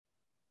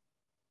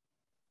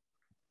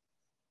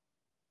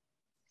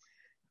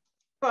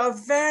But a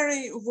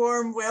very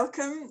warm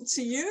welcome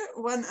to you,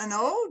 one and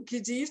all.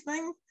 Good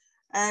evening,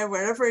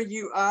 wherever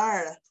you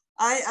are.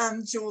 I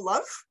am Jo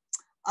Love.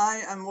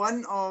 I am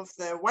one of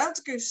the Wild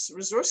Goose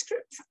Resource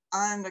Group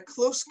and a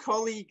close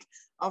colleague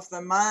of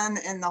the man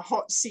in the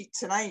hot seat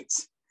tonight,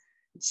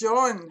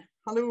 John.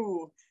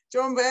 Hello,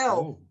 John Bell.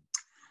 Hello.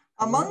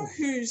 Among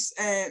whose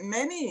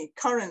many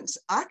current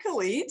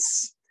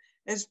accolades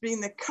is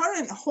being the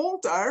current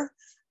holder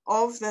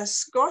of the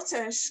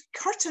Scottish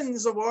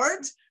Curtains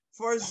Award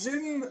for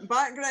Zoom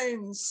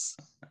backgrounds.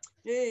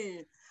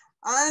 Yay.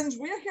 And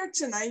we're here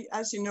tonight,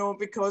 as you know,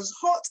 because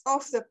hot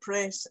off the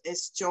press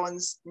is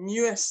John's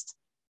newest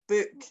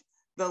book,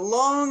 The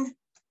Long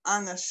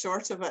and the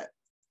Short of It,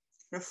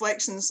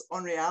 Reflections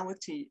on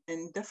Reality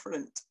in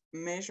Different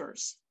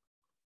Measures.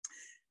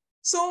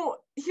 So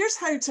here's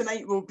how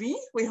tonight will be,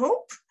 we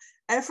hope.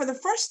 For the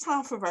first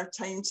half of our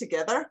time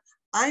together,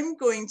 I'm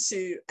going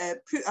to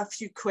put a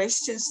few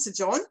questions to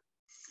John.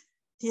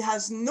 He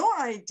has no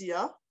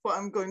idea what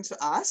I'm going to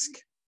ask,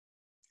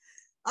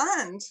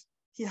 and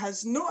he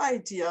has no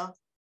idea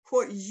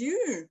what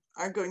you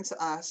are going to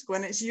ask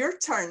when it's your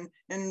turn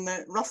in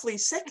the roughly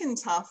second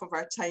half of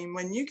our time,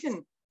 when you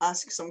can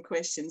ask some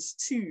questions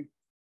too.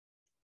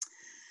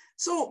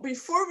 So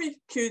before we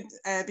could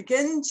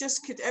begin,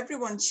 could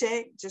everyone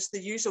check just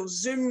the usual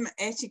Zoom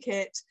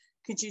etiquette?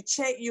 Could you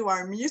check you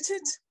are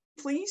muted,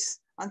 please,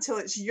 until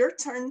it's your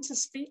turn to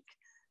speak?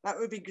 That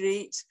would be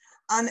great.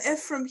 And if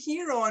from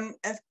here on,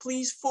 if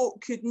please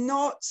folk could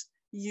not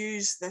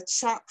use the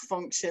chat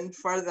function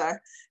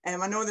further.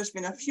 I know there's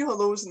been a few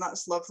hellos and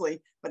that's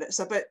lovely, but it's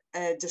a bit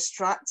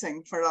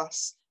distracting for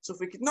us. So if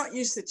we could not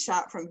use the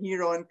chat from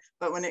here on,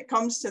 but when it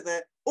comes to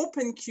the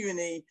open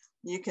Q&A,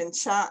 you can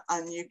chat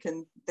and you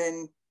can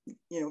then,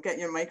 get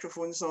your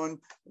microphones on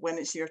when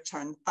it's your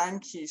turn.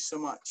 Thank you so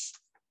much.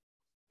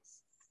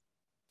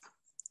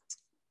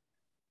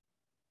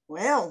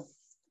 Well,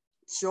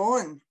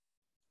 John,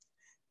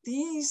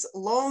 these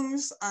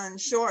longs and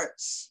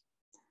shorts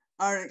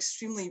are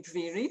extremely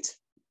varied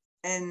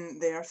in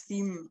their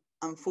theme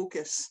and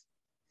focus.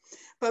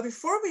 But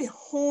before we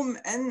home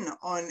in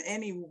on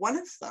any one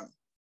of them,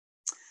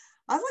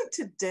 I'd like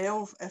to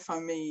delve, if I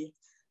may,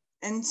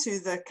 into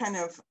the kind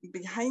of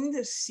behind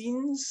the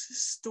scenes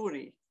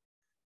story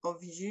of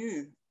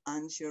you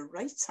and your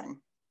writing.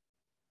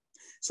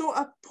 So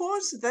I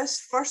pose this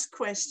first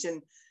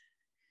question,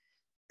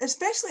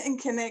 especially in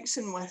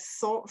connection with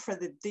Thought for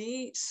the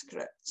Day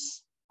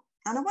scripts.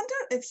 And I wonder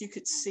if you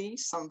could say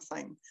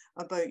something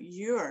about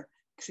your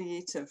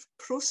creative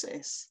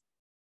process.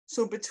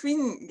 So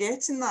between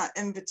getting that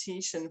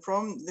invitation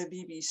from the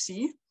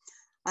BBC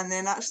and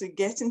then actually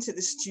getting to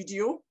the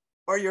studio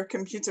or your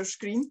computer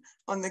screen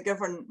on the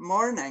given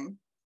morning,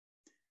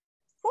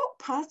 what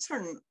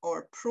pattern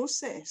or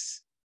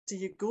process do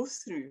you go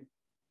through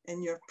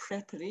in your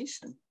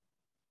preparation?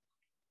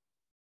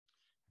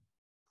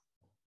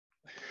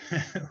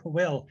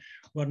 Well,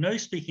 we're now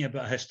speaking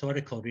about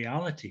historical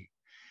reality,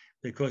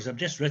 because I've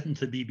just written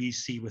to the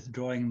BBC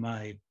withdrawing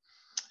my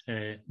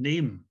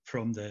name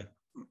from the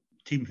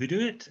team who do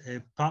it,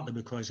 partly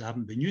because I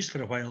haven't been used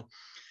for a while,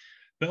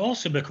 but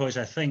also because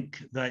I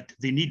think that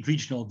they need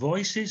regional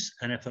voices,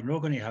 and if they're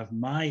not going to have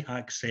my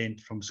accent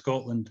from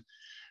Scotland,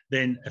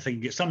 then if I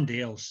can get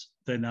somebody else,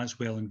 then that's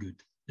well and good.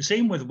 The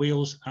same with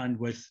Wales and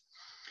with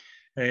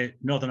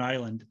Northern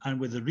Ireland and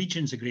with the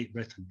regions of Great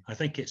Britain. I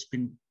think it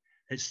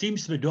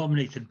seems to be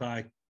dominated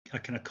by a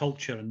kind of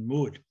culture and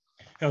mode.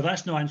 Now,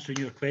 that's not answering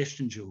your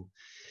question, Joe.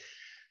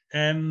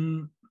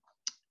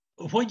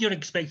 What you're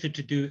expected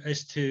to do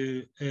is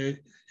to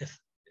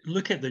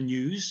look at the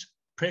news,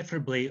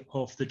 preferably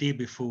of the day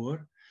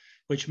before,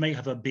 which might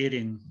have a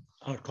bearing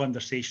or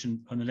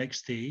conversation on the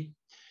next day.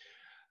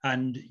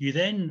 And you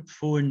then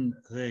phone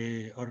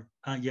the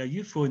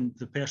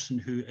person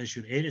who is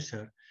your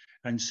editor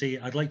and say,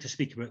 I'd like to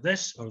speak about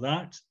this or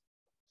that.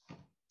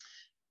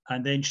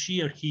 And then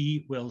she or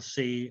he will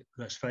say,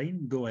 that's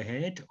fine, go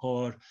ahead,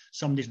 or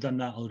somebody's done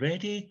that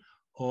already,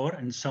 or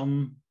in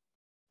some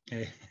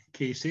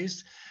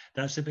cases,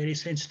 that's a very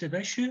sensitive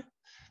issue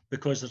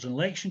because there's an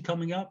election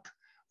coming up,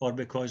 or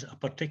because a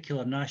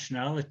particular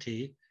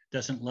nationality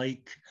doesn't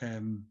like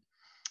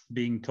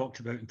being talked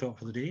about in Thought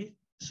for the Day.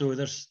 So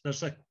there's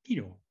a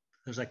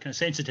kind of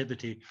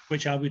sensitivity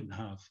which I wouldn't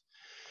have.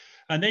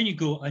 And then you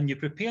go and you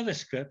prepare the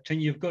script,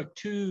 and you've got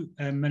 2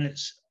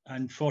 minutes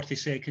and 40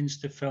 seconds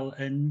to fill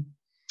in.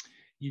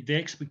 The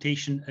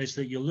expectation is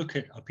that you look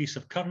at a piece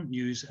of current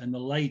news in the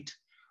light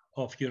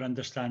of your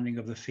understanding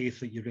of the faith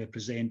that you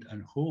represent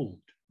and hold.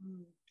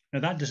 Now,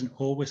 that doesn't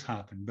always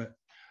happen, but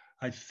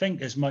I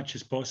think as much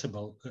as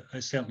possible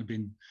has certainly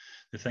been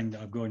the thing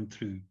that I've gone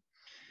through.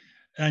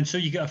 And so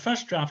you get a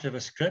first draft of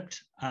a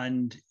script,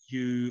 and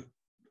you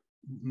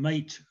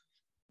might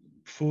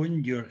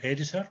phone your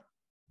editor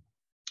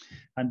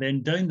and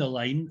then down the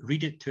line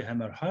read it to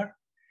him or her,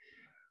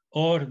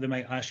 or they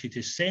might ask you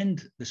to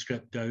send the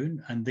script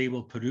down and they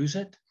will peruse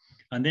it,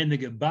 and then they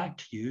get back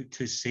to you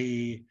to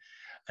say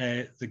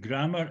the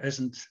grammar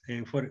isn't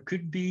what it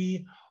could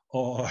be,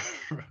 or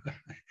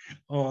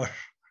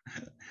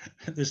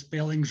the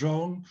spelling's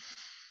wrong,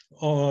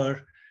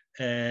 or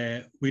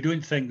we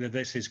don't think that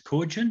this is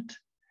cogent,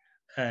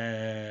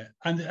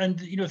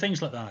 and you know,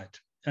 things like that,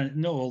 and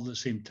not all at the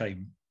same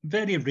time.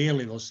 Very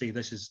rarely they'll say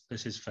this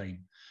is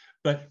fine,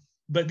 but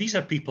these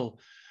are people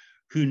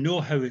who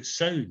know how it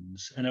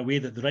sounds in a way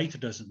that the writer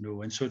doesn't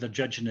know, and so they're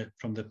judging it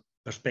from the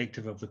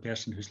perspective of the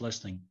person who's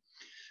listening.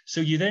 So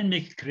you then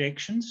make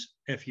corrections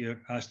if you're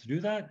asked to do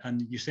that,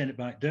 and you send it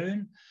back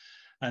down,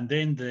 and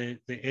then the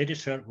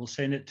editor will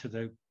send it to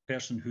the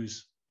person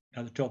who's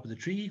at the top of the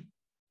tree,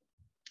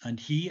 and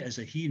he, as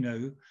a he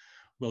now,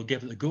 will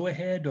give it the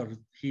go-ahead, or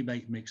he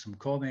might make some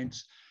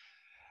comments,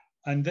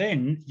 and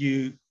then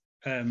you're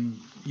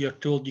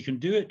told you can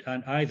do it,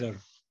 and either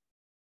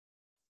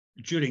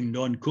during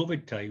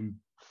non-COVID time,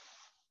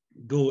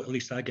 at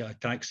least I get a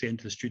taxi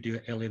into the studio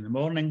early in the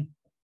morning,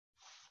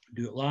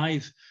 do it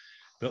live.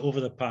 But over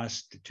the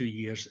past 2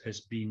 years,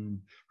 it's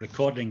been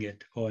recording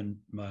it on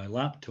my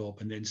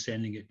laptop and then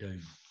sending it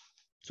down.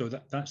 So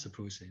that's the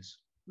process.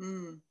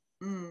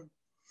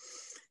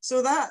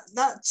 So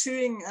that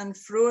toing and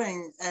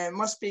froing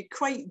must be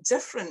quite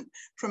different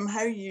from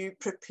how you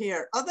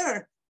prepare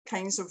other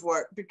kinds of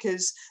work,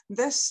 because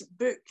this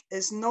book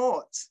is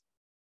not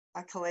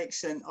a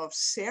collection of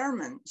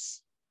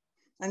sermons.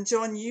 And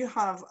John, you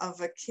have a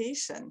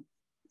vocation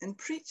in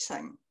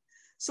preaching.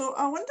 So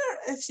I wonder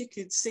if you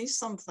could say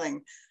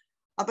something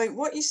about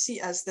what you see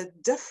as the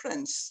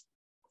difference,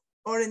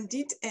 or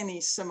indeed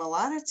any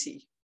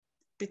similarity,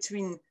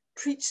 between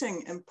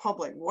preaching in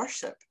public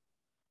worship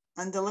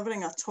and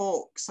delivering a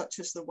talk such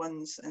as the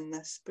ones in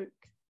this book.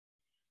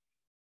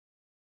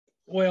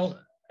 Well,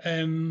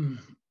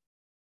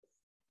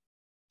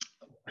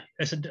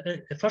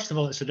 first of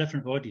all, it's a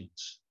different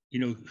audience, you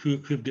know,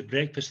 who've got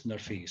breakfast in their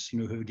face, you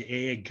know, who've got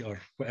egg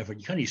or whatever.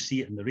 You can't even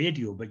see it in the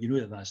radio, but you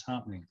know that that's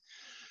happening.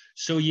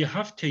 So you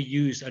have to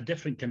use a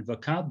different kind of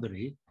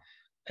vocabulary.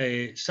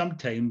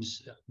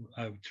 Sometimes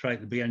I would try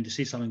at the beginning to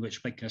say something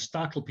which might kind of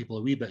startle people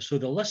a wee bit, so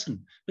they'll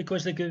listen,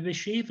 because they're going to be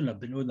shaven or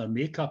been on their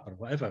makeup or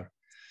whatever.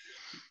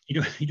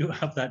 You don't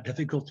have that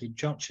difficulty in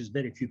churches.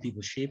 Very few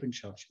people shave in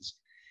churches.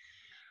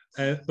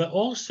 But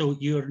also,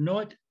 you're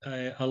not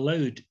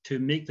allowed to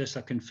make this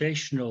a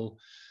confessional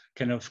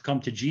kind of come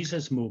to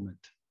Jesus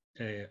moment.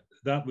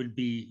 That would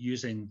be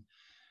using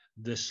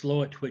the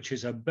slot which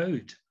is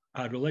about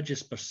a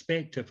religious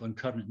perspective on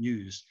current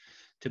news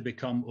to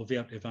become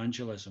overt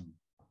evangelism.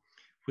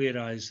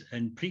 Whereas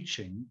in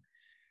preaching,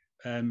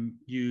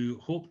 you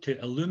hope to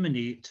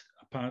illuminate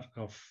a part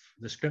of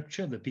the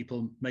scripture that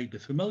people might be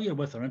familiar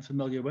with or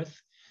unfamiliar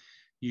with.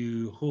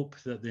 You hope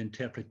that the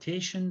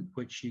interpretation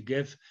which you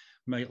give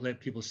might let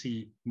people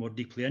see more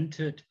deeply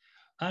into it.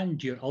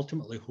 And you're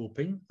ultimately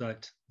hoping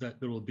that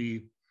there will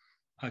be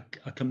a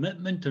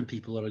commitment in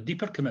people, or a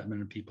deeper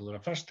commitment in people, or a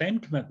first-time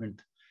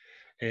commitment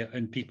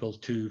in people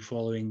to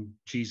following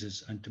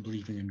Jesus and to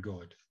believing in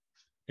God.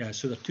 Yeah,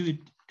 so they're two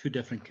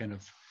different kind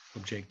of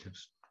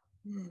objectives.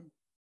 You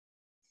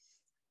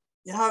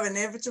have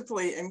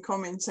inevitably, in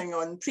commenting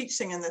on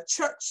preaching in the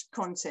church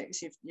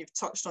context, you've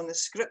touched on the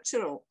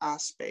scriptural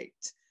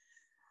aspect.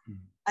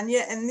 And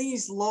yet in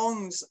these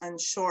longs and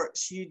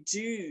shorts, you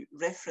do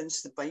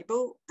reference the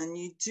Bible and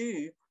you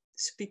do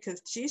speak of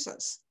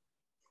Jesus.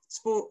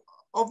 So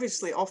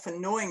obviously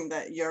often knowing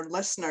that your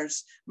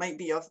listeners might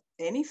be of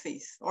any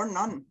faith or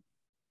none.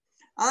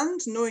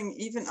 And knowing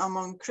even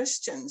among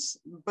Christians,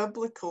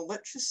 biblical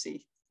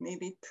literacy may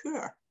be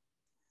poor.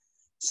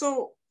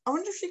 So I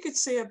wonder if you could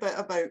say a bit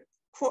about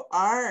what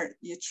are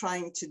you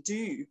trying to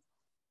do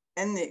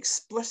in the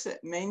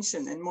explicit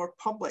mention in more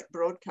public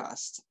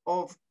broadcast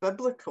of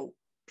biblical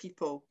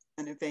people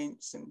and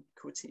events and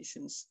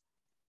quotations?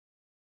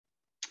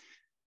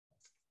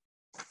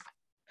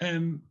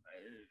 I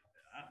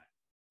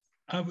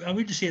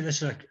wouldn't say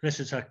this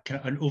is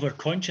an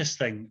overconscious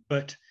thing,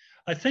 but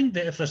I think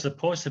that if there's a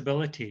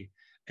possibility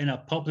in a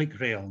public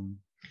realm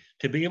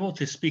to be able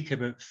to speak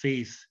about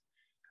faith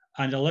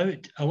and allow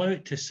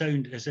it to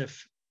sound as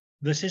if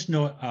this is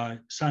not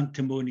a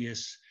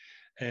sanctimonious,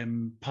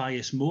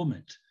 pious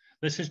moment.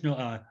 This is not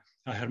a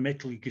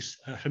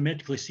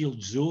hermetically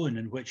sealed zone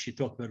in which you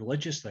talk about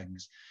religious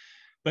things.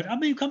 But I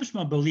mean, it comes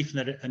from a belief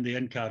in the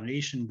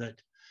incarnation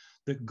that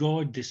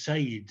God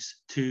decides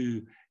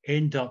to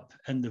end up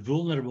in the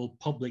vulnerable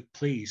public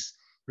place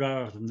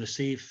rather than the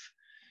safe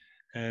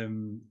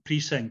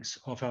precincts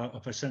of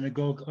a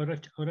synagogue or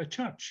a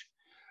church.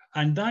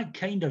 And that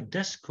kind of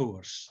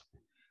discourse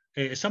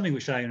is something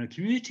which Iona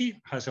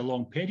Community has a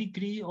long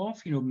pedigree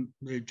of. You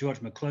know,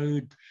 George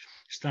MacLeod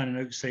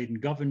standing outside in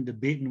Govan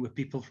debating with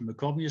people from the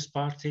Communist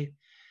Party.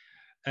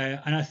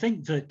 And I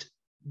think that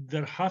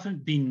there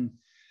haven't been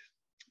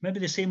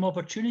maybe the same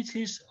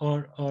opportunities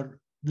or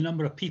the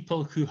number of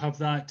people who have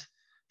that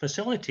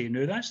facility.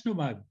 Now, that's not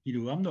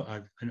I'm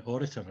not an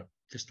orator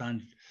to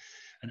stand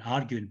and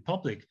argue in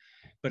public,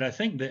 but I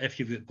think that if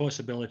you've got the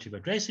possibility of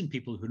addressing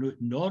people who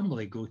don't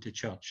normally go to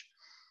church,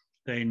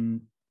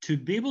 then to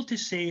be able to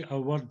say a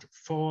word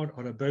for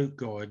or about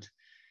God,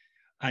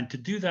 and to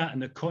do that in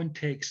the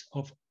context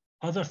of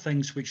other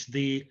things which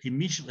they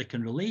immediately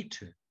can relate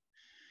to.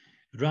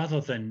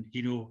 rather than,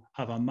 you know,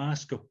 have a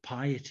mask of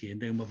piety,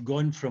 and then we've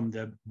gone from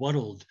the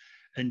world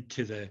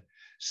into the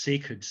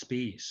sacred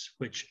space,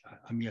 which,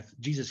 I mean, if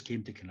Jesus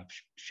came to kind of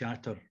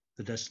shatter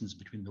the distance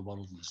between the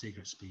world and the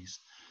sacred space.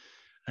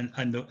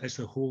 And it's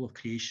the whole of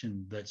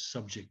creation that's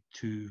subject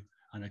to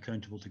and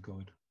accountable to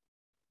God.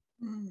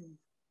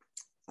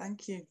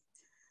 Thank you.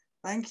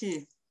 Thank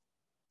you.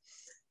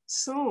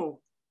 So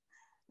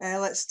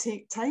let's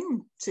take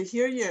time to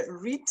hear you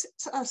read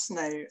to us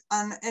now.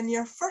 And in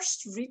your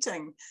first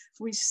reading,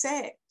 we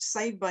set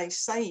side by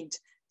side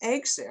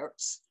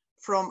excerpts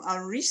from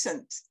a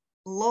recent,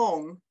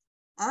 long,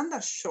 and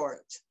a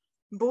short,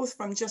 both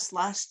from just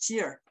last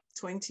year,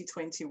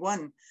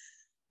 2021.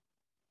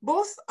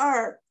 Both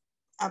are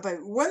about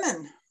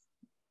women,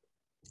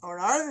 or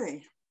are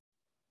they?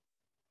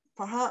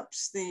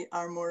 Perhaps they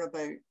are more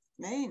about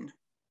men.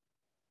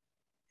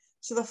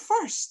 So the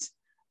first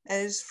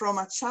is from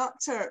a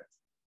chapter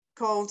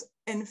called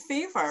In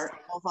Favour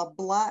of a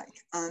Black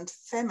and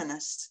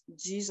Feminist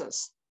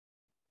Jesus.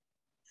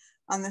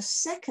 And the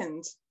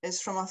second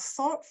is from a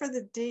thought for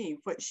the day,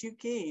 which you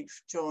gave,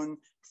 John,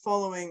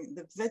 following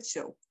the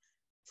vigil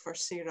for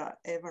Sarah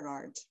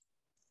Everard.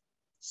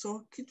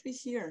 So could we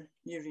hear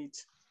you read?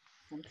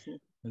 Thank you.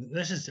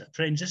 This is,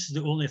 friends, this is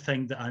the only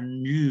thing that I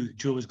knew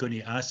Joe was going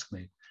to ask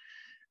me,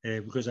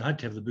 because I had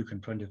to have the book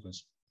in front of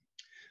us.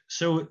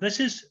 So this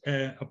is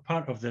a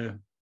part of the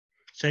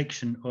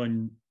section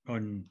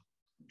on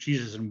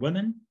Jesus and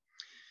women.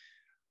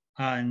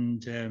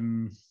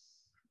 And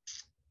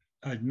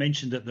I'd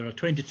mentioned that there are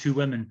 22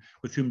 women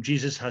with whom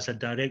Jesus has a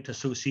direct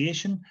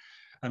association.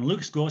 And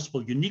Luke's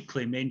gospel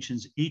uniquely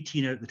mentions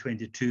 18 out of the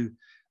 22,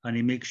 and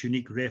he makes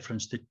unique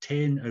reference to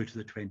 10 out of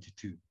the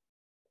 22.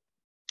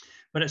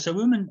 But it's a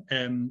woman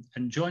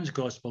in John's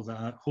gospel that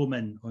I home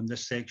in on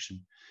this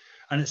section.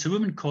 And it's a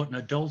woman caught in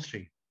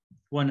adultery,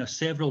 one of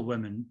several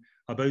women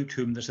about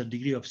whom there's a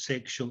degree of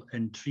sexual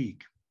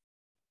intrigue.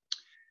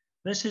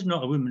 This is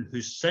not a woman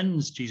whose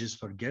sins Jesus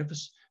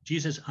forgives.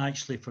 Jesus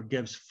actually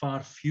forgives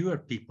far fewer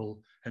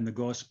people in the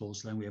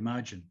Gospels than we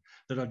imagine.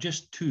 There are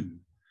just two,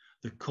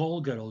 the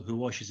call girl who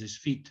washes his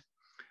feet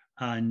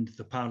and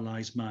the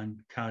paralyzed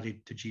man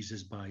carried to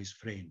Jesus by his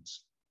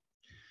friends.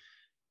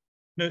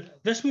 Now,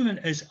 this woman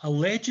is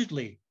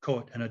allegedly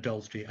caught in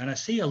adultery, and I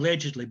say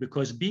allegedly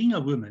because, being a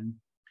woman,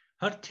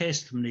 her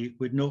testimony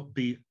would not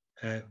be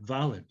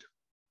valid.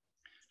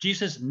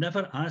 Jesus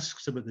never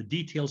asks about the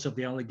details of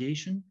the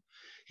allegation.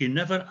 He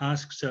never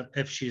asks her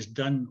if she's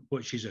done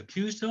what she's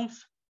accused of.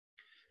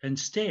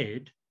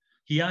 Instead,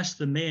 he asks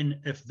the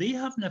men if they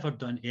have never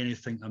done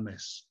anything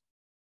amiss.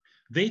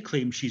 They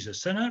claim she's a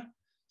sinner,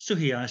 so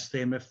he asks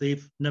them if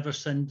they've never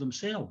sinned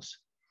themselves,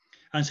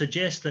 and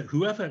suggests that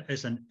whoever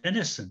is an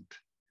innocent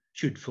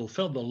should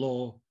fulfill the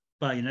law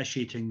by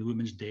initiating the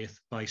woman's death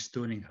by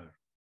stoning her.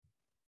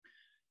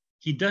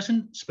 He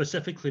doesn't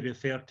specifically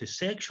refer to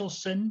sexual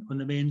sin on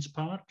the men's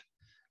part,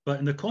 but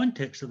in the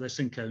context of this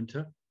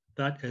encounter,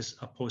 that is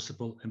a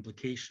possible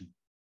implication.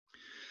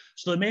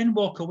 So the men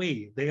walk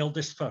away, the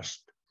eldest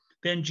first.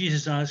 Then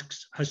Jesus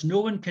asks, "Has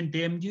no one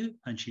condemned you?"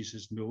 And she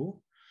says,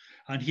 "No."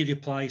 And he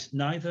replies,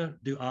 "Neither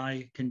do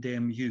I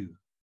condemn you."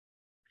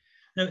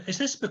 Now, is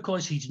this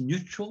because he's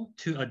neutral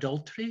to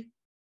adultery?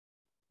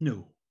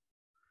 No.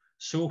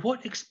 So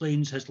what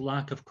explains his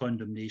lack of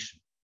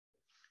condemnation?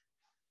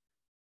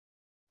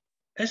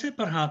 Is it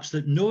perhaps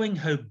that, knowing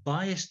how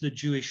biased the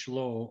Jewish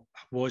law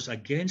was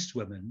against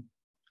women,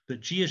 that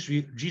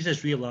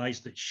Jesus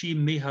realized that she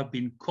may have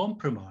been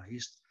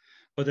compromised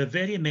by the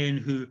very men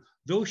who,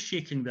 though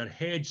shaking their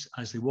heads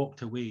as they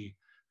walked away,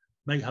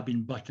 might have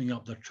been buttoning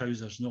up their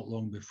trousers not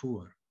long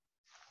before?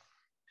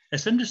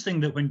 It's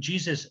interesting that when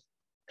Jesus,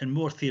 in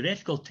more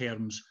theoretical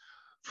terms,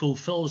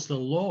 fulfills the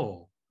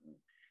law,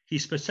 he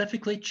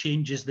specifically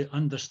changes the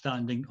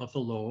understanding of the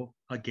law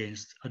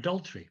against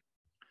adultery.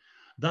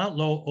 That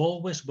law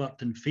always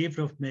worked in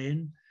favor of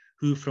men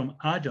who, from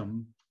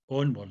Adam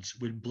onwards,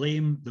 would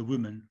blame the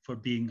woman for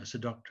being a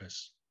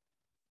seductress.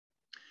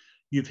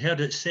 "You've heard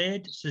it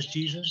said," says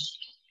Jesus,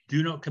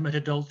 "do not commit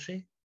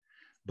adultery.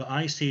 But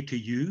I say to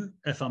you,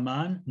 if a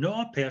man,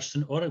 not a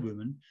person or a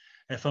woman,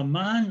 if a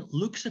man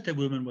looks at a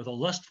woman with a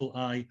lustful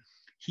eye,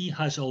 he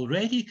has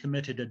already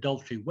committed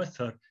adultery with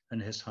her in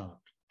his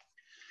heart."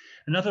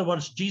 In other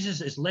words,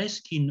 Jesus is less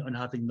keen on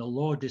having the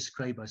law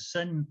describe a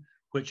sin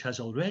which has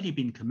already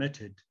been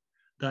committed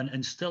than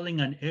instilling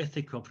an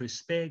ethic of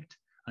respect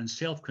and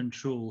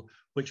self-control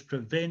which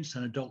prevents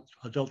an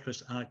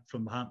adulterous act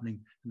from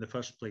happening in the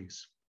first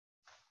place.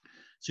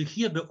 So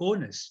here the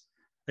onus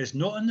is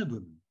not on the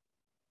woman,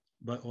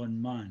 but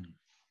on man.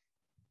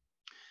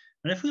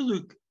 And if we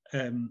look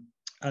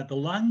at the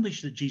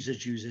language that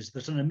Jesus uses,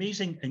 there's an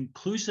amazing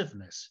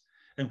inclusiveness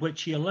in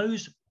which he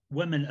allows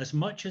women as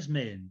much as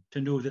men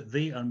to know that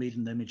they are made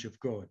in the image of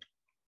God.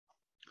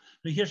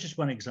 Now, here's just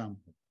one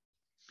example.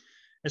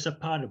 It's a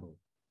parable,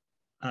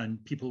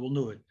 and people will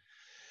know it.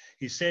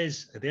 He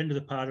says at the end of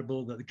the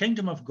parable that the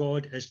kingdom of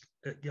God is,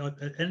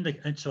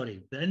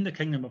 in the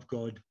kingdom of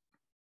God,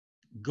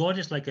 God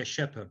is like a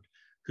shepherd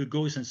who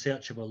goes in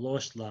search of a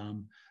lost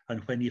lamb,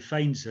 and when he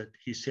finds it,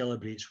 he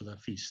celebrates with a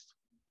feast.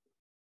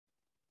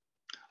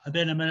 And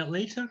then a minute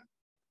later,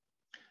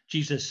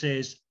 Jesus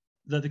says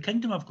that the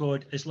kingdom of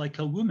God is like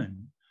a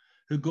woman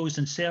who goes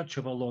in search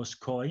of a lost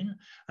coin,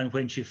 and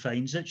when she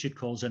finds it, she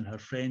calls in her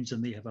friends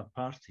and they have a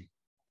party.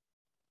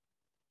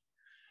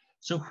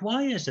 So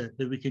why is it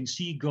that we can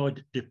see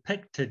God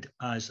depicted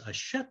as a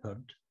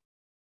shepherd,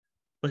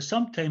 but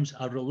sometimes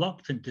are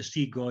reluctant to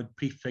see God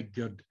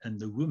prefigured in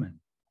the woman?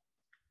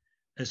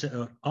 Is it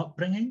our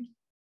upbringing,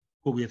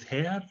 what we have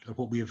heard or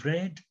what we have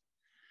read?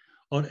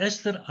 Or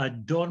is there a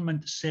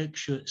dormant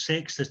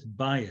sexist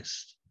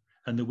bias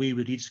in the way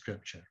we read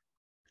scripture?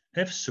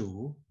 If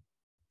so,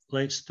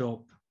 let's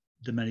stop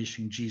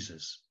diminishing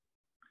Jesus.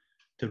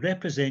 To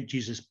represent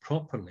Jesus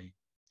properly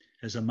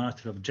is a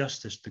matter of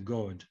justice to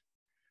God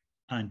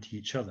and to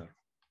each other.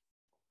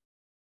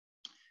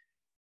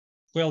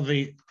 Well,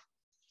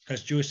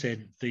 as Joe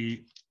said,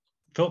 the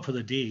thought for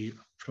the day,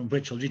 from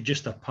which I'll read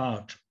just a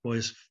part,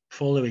 was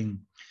following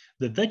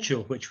the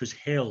vigil which was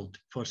held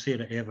for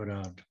Sarah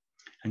Everard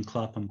in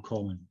Clapham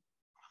Common.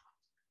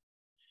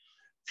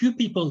 Few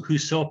people who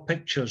saw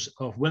pictures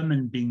of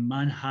women being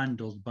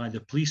manhandled by the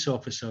police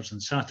officers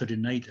on Saturday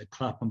night at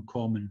Clapham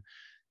Common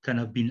can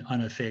have been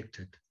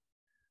unaffected.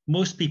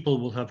 Most people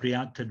will have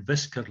reacted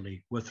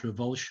viscerally with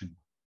revulsion.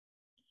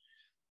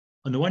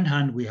 On the one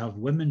hand, we have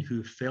women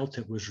who felt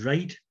it was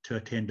right to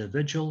attend a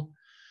vigil.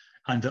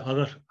 On the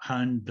other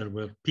hand, there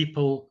were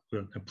people,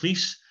 the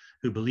police,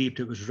 who believed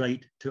it was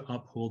right to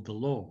uphold the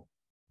law.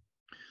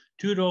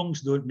 Two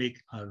wrongs don't make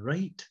a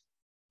right,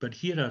 but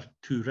here are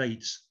two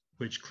rights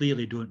which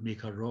clearly don't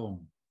make a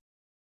wrong.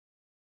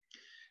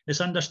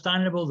 It's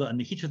understandable that in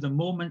the heat of the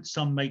moment,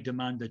 some might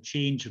demand a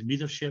change in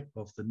leadership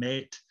of the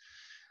Met,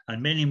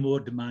 and many more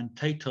demand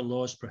tighter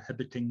laws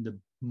prohibiting the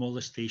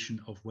molestation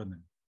of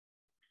women.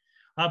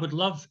 I would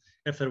love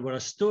if there were a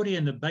story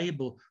in the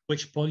Bible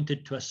which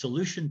pointed to a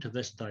solution to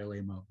this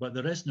dilemma, but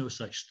there is no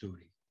such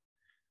story.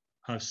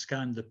 I've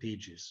scanned the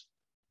pages.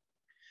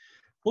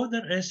 What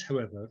there is,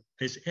 however,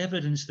 is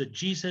evidence that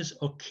Jesus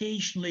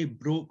occasionally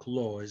broke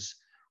laws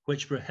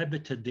which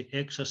prohibited the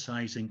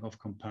exercising of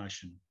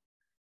compassion,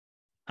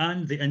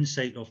 and the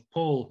insight of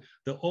Paul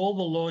that all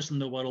the laws in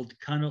the world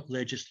cannot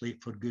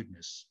legislate for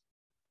goodness.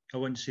 I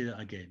want to say that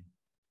again.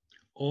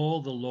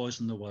 All the laws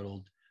in the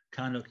world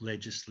cannot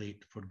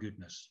legislate for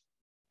goodness.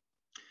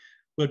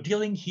 We're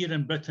dealing here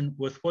in Britain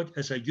with what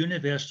is a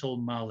universal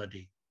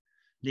malady,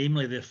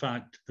 namely the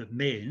fact that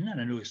men, and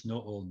I know it's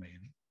not all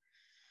men,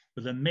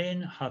 but that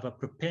men have a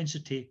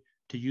propensity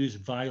to use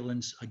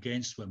violence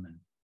against women.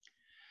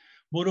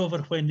 Moreover,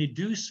 when they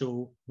do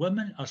so,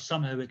 women are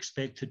somehow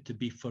expected to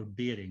be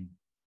forbearing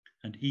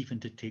and even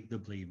to take the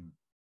blame.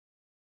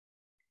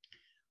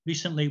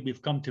 Recently,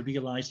 we've come to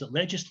realize that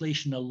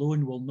legislation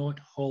alone will not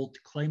halt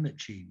climate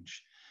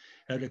change.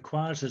 It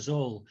requires us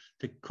all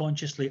to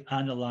consciously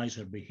analyze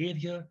our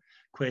behavior,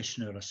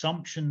 question our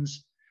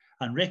assumptions,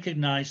 and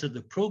recognize that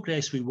the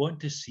progress we want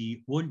to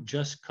see won't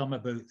just come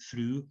about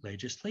through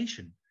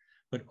legislation,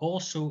 but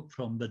also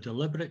from the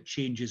deliberate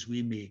changes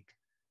we make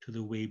to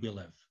the way we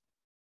live.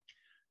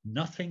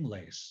 Nothing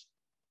less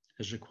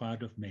is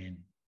required of men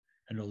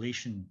in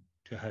relation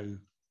to how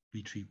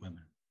we treat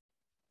women.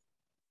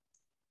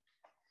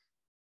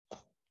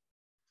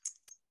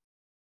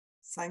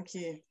 Thank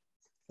you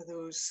for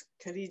those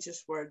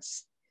courageous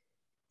words.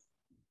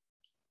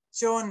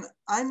 John,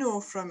 I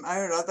know from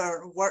our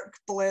other work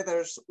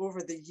blethers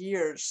over the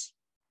years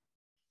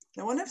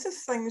that one of the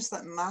things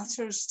that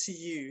matters to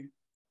you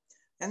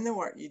in the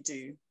work you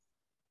do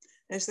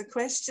is the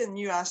question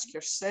you ask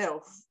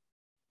yourself,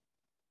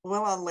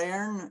 will I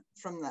learn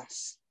from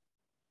this?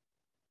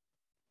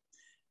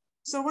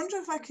 So I wonder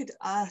if I could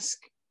ask,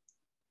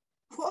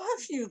 what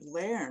have you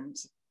learned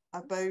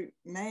about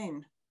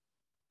men,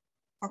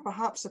 or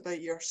perhaps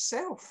about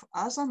yourself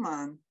as a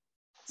man,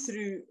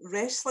 through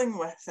wrestling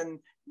with and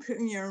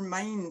putting your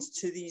mind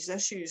to these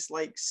issues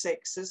like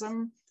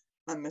sexism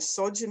and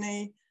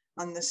misogyny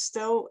and the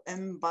still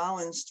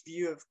imbalanced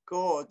view of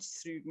God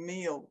through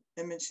male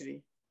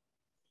imagery?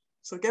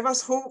 So give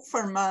us hope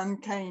for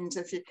mankind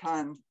if you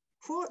can.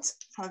 What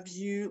have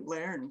you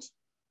learned?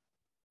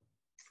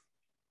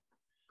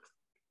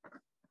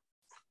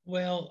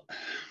 Well,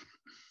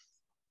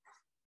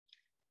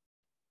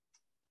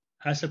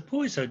 I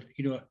suppose I'd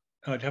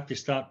have to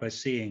start by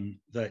saying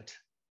that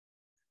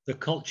the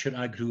culture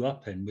I grew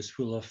up in was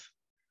full of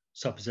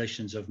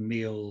suppositions of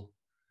male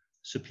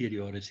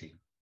superiority.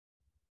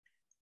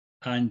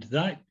 And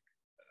that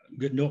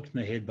got knocked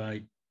in the head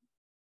by,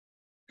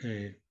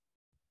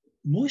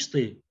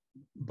 mostly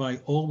by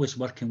always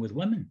working with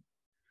women.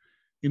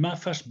 My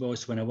first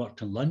boss when I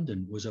worked in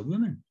London was a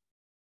woman.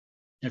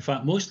 In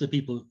fact, most of the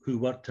people who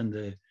worked in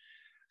the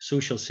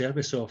social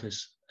service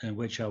office in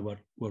which I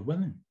worked were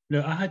women.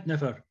 Now, I had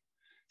never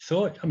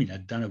thought,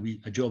 I'd done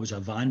a job as a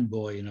van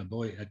boy and a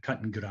boy at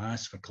cutting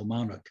grass for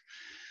Kilmarnock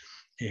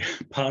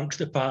Parks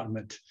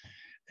Department.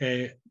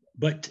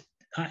 But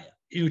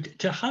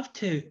to have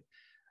to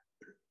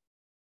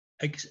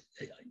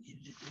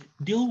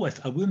deal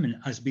with a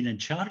woman as being in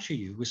charge of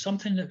you was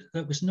something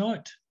that was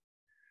not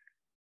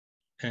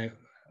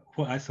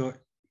what I thought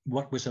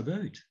work was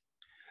about.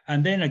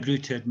 And then I grew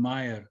to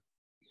admire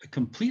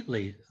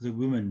completely the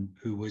woman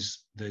who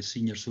was the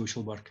senior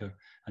social worker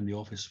in the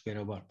office where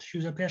I worked. She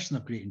was a person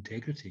of great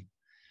integrity.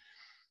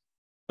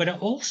 But I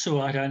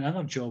also had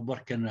another job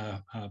working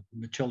a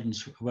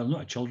children's, well,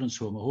 not a children's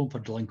home, a home for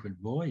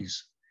delinquent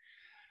boys.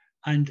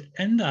 And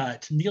in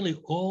that, nearly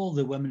all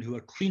the women who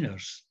were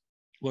cleaners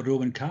were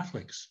Roman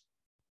Catholics.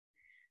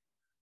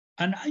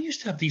 And I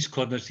used to have these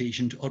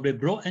conversations, or be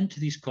brought into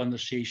these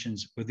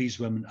conversations with these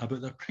women about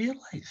their prayer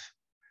life.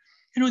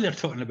 You know, they're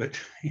talking about,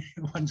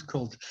 one's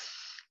called,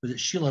 was it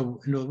Sheila,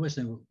 no, it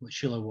wasn't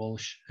Sheila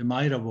Walsh,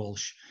 Myra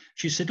Walsh.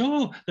 She said,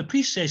 oh, the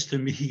priest says to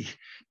me,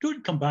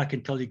 don't come back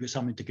until you've got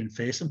something to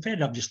confess. I'm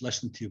fed up just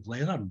listening to you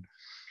blethering.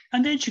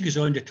 And then she goes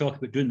on to talk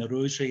about doing the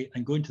rosary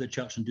and going to the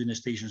church and doing the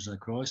Stations of the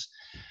Cross.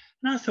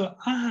 And I thought,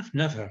 I have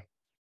never,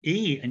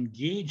 A,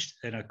 engaged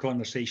in a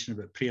conversation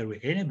about prayer with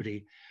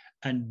anybody,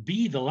 and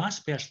B, the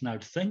last person I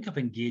would think of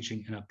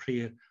engaging in a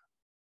prayer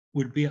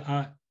would be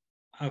a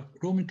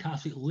Roman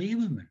Catholic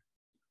laywoman.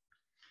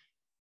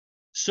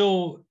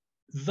 So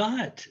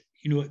that,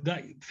 you know,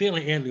 that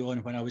fairly early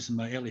on when I was in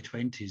my early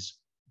 20s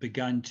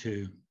began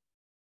to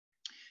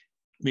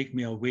make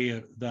me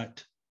aware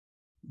that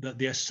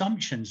the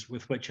assumptions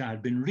with which I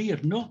had been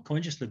reared, not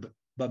consciously, but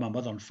by my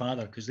mother and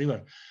father, because they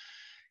were,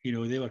 you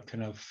know, they were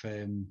kind of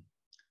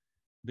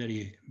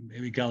very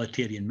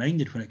egalitarian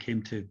minded when it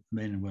came to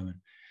men and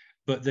women.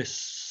 But the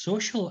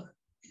social,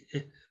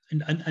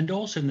 and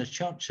also in the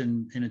church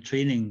and in a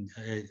training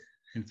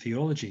in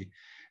theology,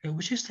 it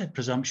was just a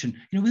presumption.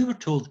 You know, we were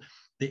told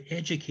the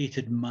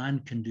educated man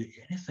can do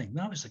anything.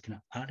 That was a kind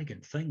of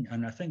arrogant thing.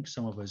 And I think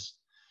some of us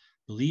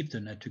believed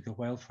in it. It took a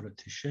while for it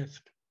to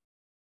shift.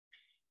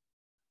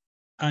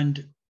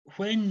 And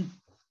when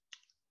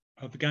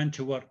I began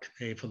to work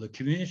for the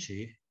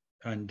community,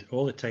 and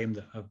all the time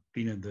that I've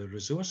been in the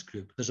resource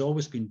group, there's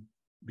always been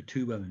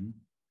 2 women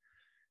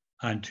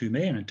and 2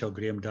 men until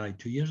Graham died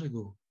 2 years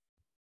ago.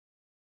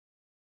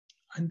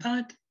 And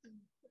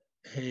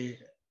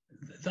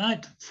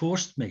that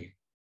forced me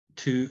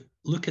to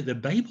look at the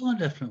Bible in a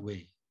different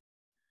way.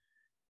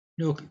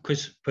 You know,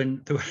 because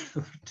when there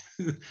were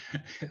 2,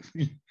 I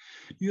mean,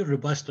 you're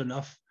robust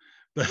enough,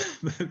 but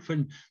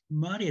when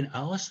Mary and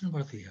Alison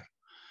were there,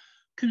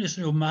 goodness,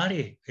 you know,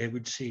 Mary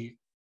would say,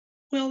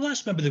 well,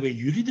 that's maybe the way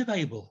you read the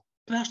Bible,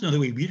 but that's not the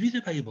way we read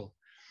the Bible.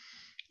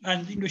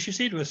 And, you know, she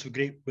said to us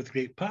with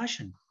great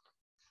passion.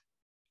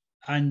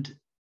 And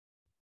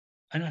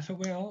I thought,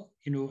 well,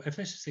 you know, if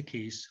this is the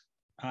case,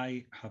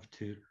 I have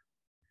to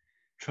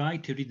try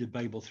to read the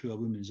Bible through a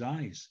woman's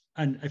eyes.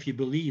 And if you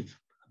believe,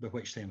 by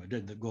which time I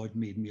did, that God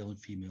made male and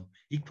female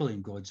equally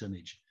in God's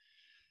image,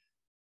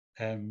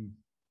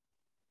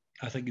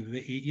 I think about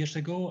 8 years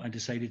ago, I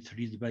decided to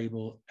read the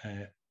Bible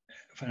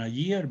for a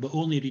year, but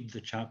only read the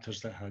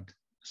chapters that had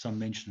some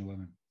mention of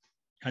women.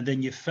 And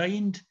then you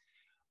find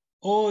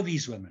all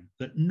these women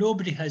that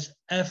nobody has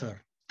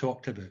ever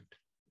talked about.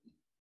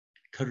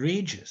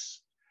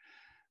 Courageous,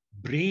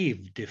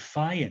 brave,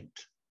 defiant,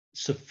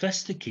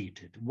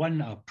 sophisticated,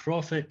 one a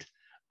prophet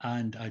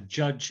and a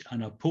judge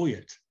and a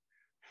poet.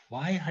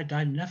 Why had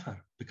I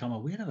never become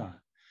aware of that?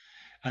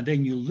 And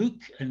then you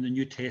look in the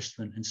New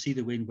Testament and see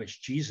the way in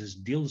which Jesus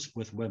deals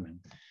with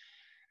women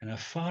in a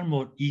far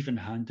more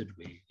even-handed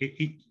way.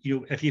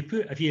 You know, if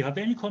you have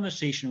any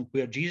conversation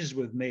where Jesus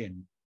with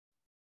men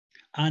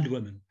and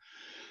women,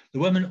 the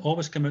women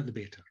always come out the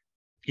better.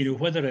 You know,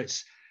 whether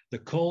it's the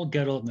call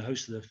girl in the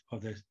house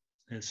of the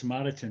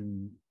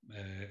Samaritan,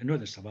 not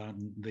the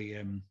Samaritan,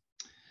 the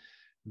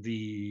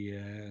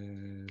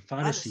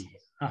Pharisee,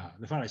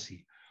 the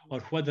Pharisee, or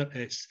whether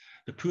it's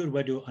the poor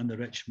widow and the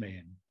rich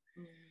men,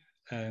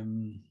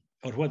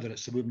 or whether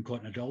it's the woman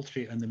caught in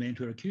adultery and the men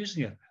who are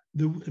accusing her.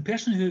 The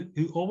person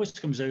who always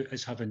comes out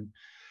as having,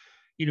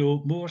 you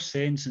know, more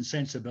sense and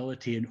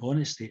sensibility and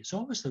honesty, it's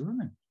always the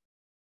woman.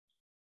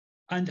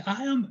 And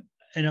I am,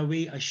 in a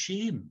way,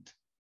 ashamed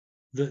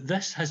that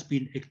this has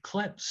been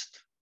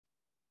eclipsed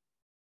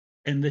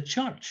in the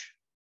church.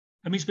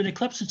 I mean, it's been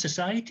eclipsed in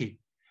society,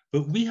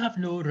 but we have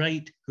no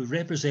right who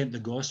represent the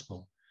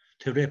gospel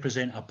to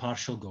represent a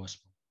partial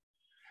gospel.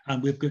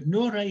 And we've got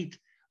no right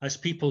as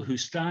people who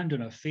stand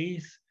on a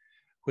faith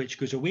which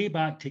goes way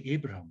back to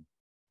Abraham,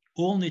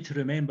 only to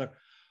remember,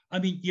 I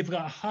mean, you've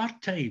got a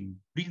hard time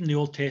reading the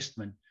Old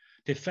Testament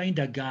to find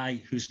a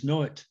guy who's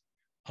not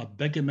a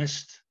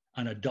bigamist,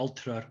 an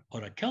adulterer,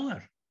 or a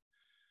killer.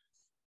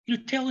 You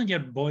know, telling your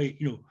boy,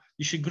 you know,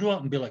 you should grow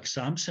up and be like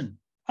Samson.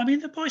 I mean,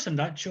 the boy's in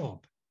that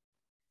job.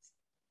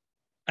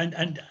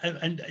 And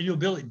you know,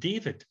 be like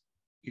David.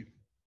 I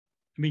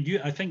mean,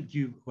 I think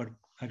you were,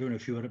 I don't know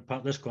if you were a part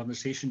of this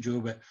conversation, Joe,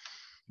 but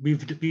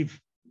we've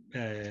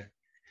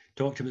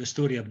talked about the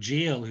story of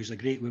Jael, who's a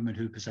great woman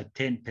who puts a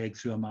tent peg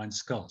through a man's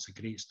skull. It's a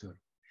great story.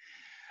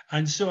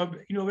 And so,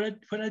 you know, when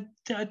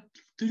I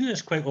do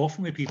this quite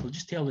often with people,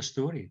 just tell the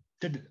story.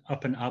 Did it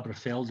up in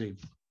Aberfeldy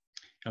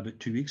about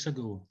 2 weeks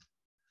ago,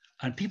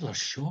 and people are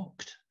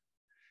shocked.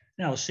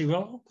 And I'll say,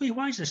 well, okay,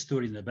 why is this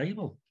story in the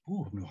Bible? Oh,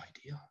 I have no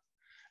idea.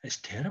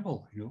 It's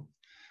terrible, you know.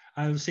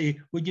 I'll say,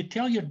 would you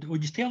tell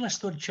this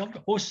story to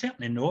children? Oh,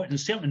 certainly not, and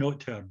certainly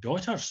not to our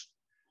daughters.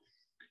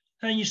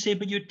 And you say,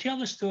 but you tell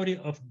the story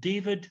of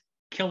David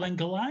killing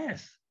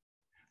Goliath,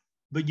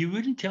 but you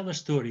wouldn't tell the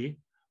story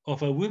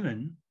of a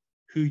woman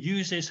who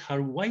uses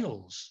her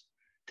wiles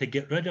to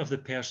get rid of the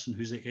person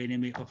who's the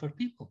enemy of her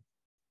people.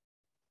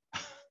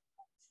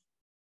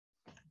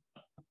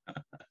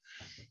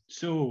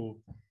 So,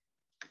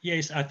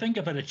 yes, I think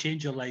about a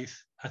change of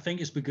life. I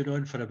think it's been going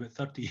on for about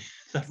 30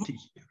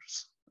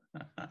 years.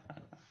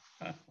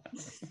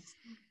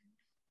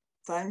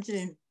 Thank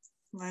you.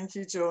 Thank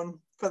you, John,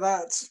 for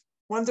that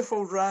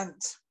wonderful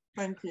rant.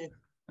 Thank you.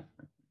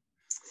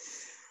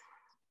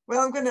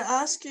 Well, I'm going to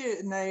ask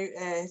you now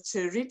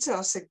to read to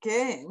us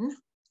again.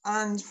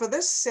 And for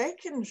this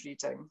second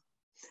reading,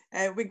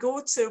 we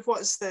go to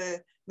what's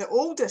the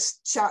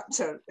oldest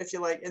chapter, if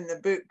you like, in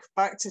the book,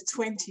 back to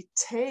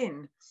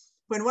 2010,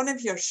 when one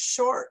of your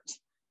short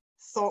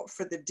thought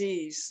for the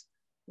days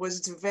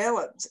was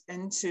developed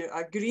into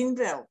a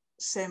Greenbelt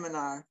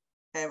seminar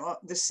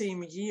the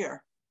same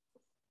year.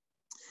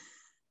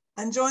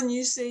 And John,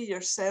 you say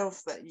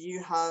yourself that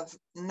you have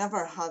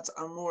never had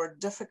a more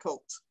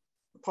difficult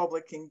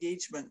public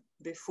engagement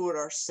before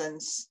or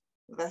since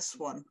this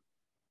one.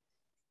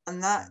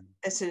 And that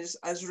it is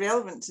as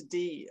relevant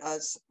today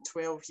as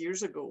 12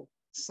 years ago,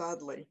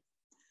 sadly.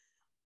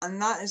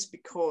 And that is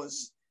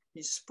because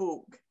you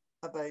spoke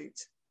about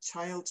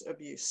child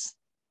abuse.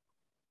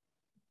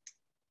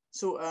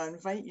 So I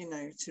invite you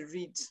now to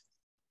read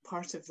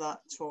part of that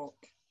talk.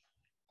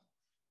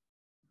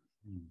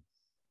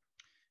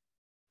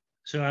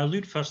 So I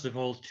allude first of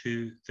all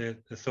to the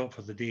thought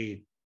for the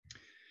day.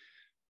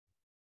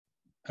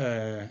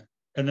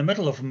 In the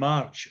middle of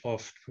March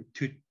of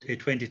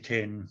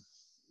 2010,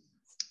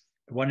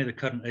 one of the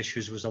current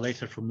issues was a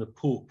letter from the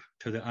Pope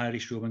to the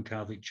Irish Roman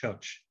Catholic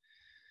Church.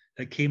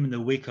 It came in the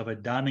wake of a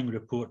damning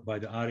report by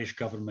the Irish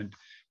government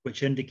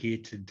which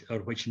indicted or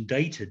which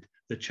indicted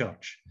the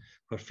church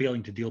for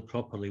failing to deal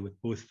properly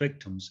with both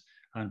victims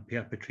and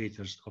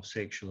perpetrators of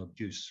sexual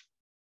abuse.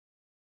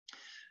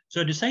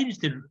 So I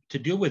decided to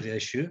deal with the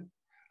issue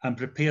and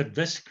prepared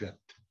this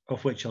script,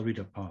 of which I'll read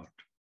a part.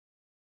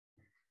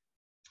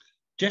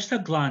 Just a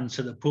glance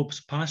at the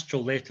Pope's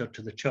pastoral letter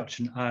to the Church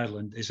in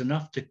Ireland is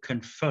enough to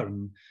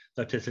confirm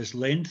that it is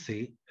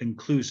lengthy,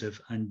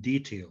 inclusive, and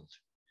detailed,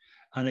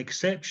 an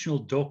exceptional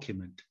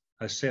document,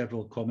 as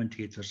several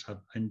commentators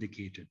have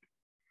indicated.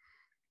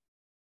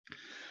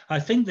 I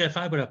think that if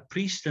I were a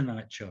priest in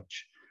that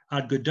church,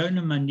 I'd go down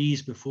on my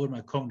knees before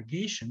my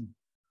congregation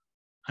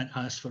and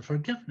ask for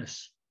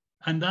forgiveness,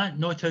 and that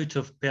not out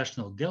of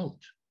personal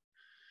guilt.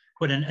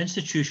 When an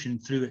institution,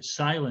 through its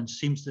silence,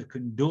 seems to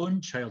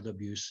condone child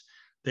abuse,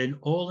 then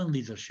all in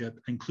leadership,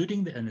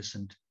 including the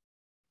innocent,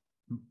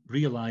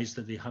 realise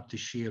that they have to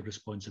share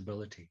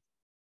responsibility.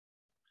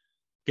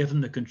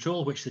 Given the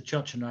control which the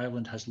Church in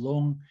Ireland has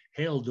long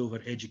held over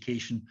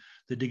education,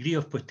 the degree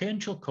of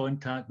potential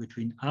contact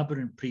between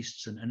aberrant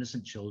priests and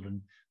innocent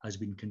children has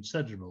been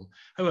considerable.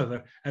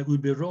 However, it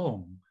would be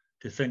wrong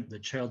to think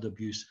that child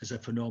abuse is a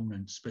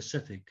phenomenon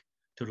specific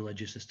to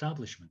religious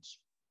establishments.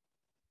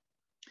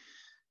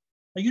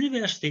 At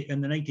university in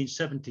the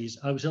 1970s,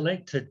 I was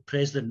elected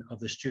president of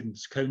the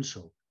Students'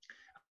 Council,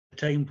 at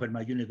a time when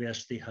my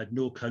university had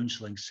no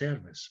counselling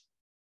service.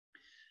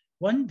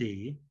 One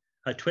day,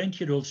 a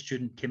 20-year-old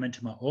student came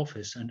into my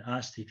office and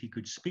asked if he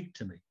could speak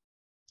to me.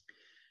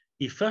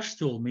 He first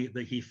told me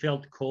that he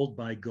felt called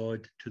by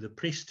God to the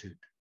priesthood,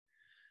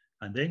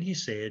 and then he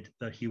said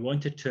that he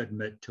wanted to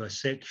admit to a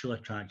sexual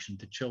attraction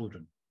to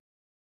children.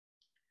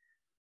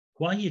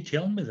 Why are you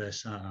telling me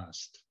this? I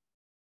asked.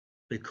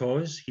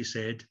 Because, he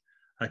said,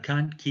 I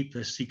can't keep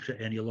this secret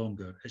any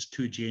longer. It's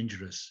too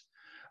dangerous.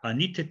 I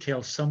need to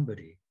tell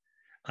somebody,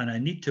 and I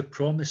need to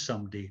promise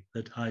somebody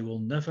that I will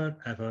never,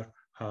 ever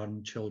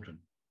harm children.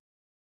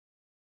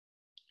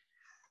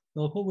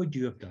 Well, what would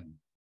you have done?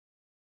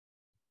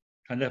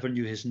 I never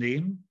knew his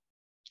name.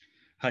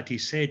 Had he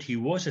said he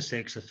was a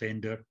sex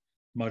offender,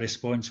 my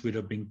response would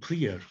have been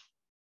clear.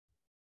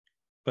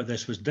 But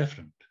this was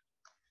different.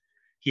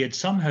 He had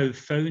somehow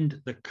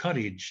found the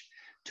courage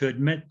to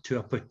admit to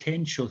a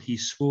potential he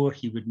swore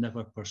he would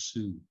never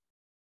pursue.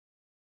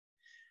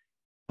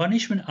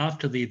 Punishment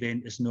after the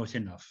event is not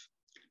enough.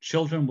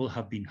 Children will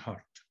have been hurt.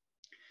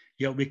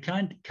 Yet we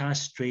can't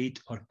castrate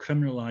or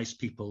criminalise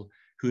people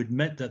who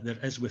admit that there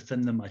is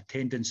within them a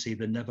tendency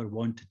they never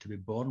wanted to be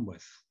born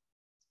with.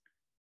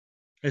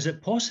 Is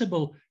it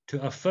possible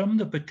to affirm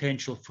the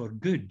potential for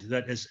good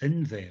that is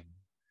in them,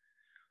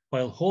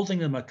 while holding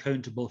them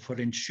accountable for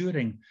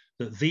ensuring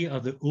that they are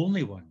the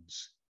only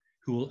ones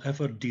who will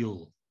ever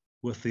deal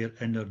with their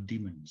inner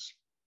demons?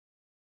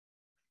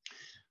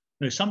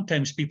 Now,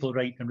 sometimes people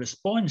write in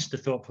response to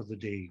Thought for the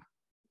Day,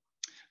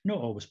 not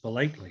always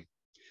politely.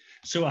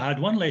 So I had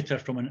one letter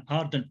from an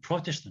ardent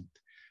Protestant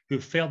who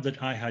felt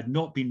that I had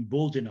not been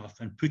bold enough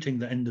in putting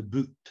that in the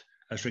boot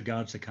as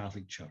regards the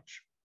Catholic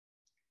Church.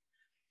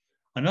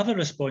 Another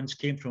response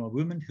came from a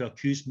woman who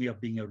accused me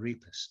of being a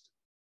rapist.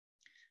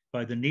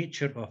 By the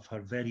nature of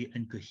her very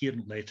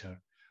incoherent letter,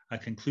 I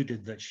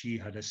concluded that she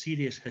had a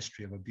serious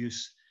history of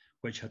abuse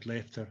which had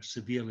left her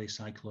severely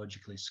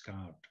psychologically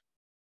scarred.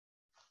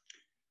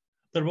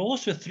 There were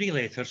also 3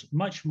 letters,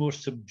 much more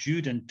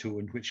subdued in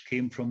tone, which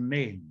came from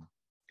men,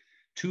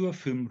 2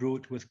 of whom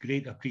wrote with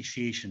great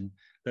appreciation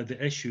that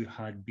the issue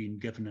had been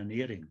given an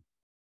airing.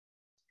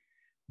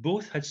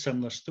 Both had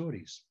similar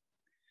stories.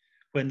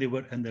 When they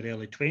were in their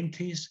early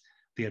 20s,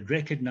 they had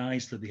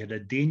recognized that they had a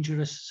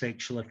dangerous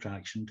sexual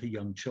attraction to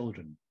young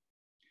children.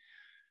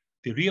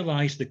 They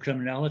realized the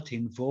criminality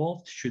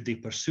involved should they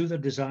pursue their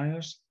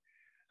desires,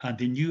 and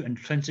they knew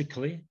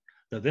intrinsically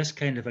that this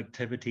kind of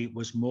activity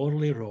was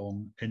morally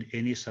wrong in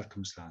any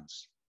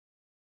circumstance.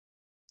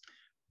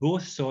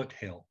 Both sought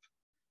help,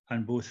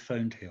 and both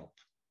found help.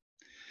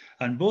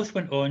 And both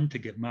went on to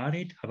get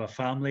married, have a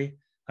family,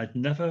 and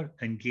never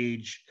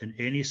engage in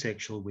any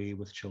sexual way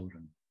with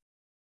children.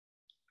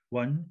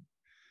 One,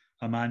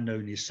 a man now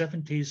in his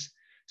 70s,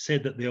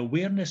 said that the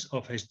awareness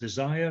of his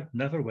desire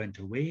never went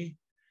away,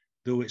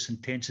 though its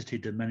intensity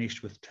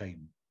diminished with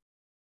time.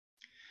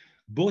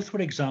 Both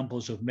were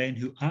examples of men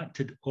who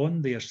acted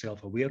on their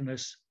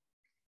self-awareness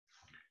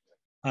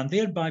and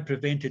thereby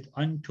prevented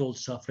untold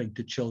suffering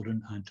to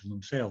children and to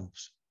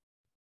themselves.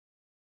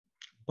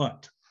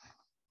 But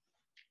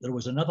there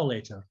was another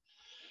letter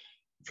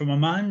from a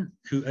man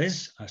who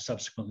is, as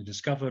subsequently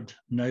discovered,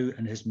 now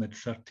in his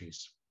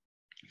mid-30s.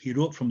 He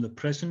wrote from the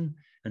prison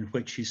in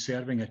which he's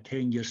serving a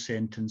 10-year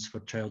sentence for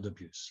child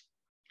abuse.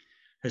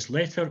 His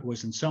letter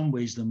was in some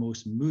ways the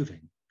most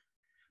moving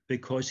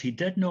because he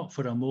did not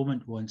for a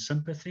moment want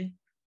sympathy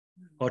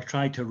or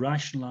try to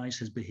rationalize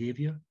his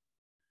behavior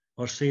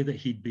or say that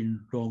he'd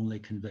been wrongly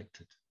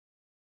convicted.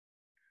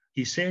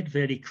 He said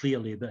very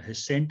clearly that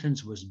his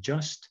sentence was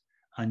just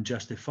and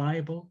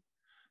justifiable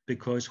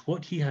because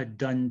what he had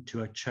done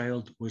to a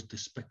child was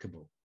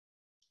despicable.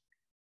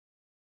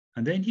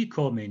 And then he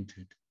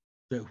commented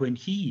that when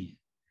he,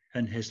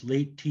 in his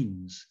late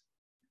teens,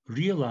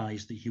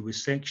 realized that he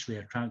was sexually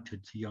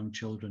attracted to young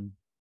children,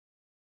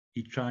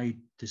 he tried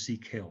to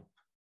seek help,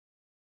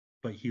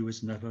 but he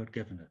was never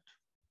given it.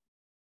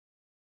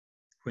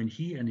 When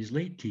he, in his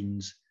late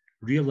teens,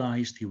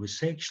 realized he was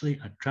sexually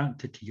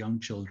attracted to young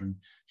children,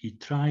 he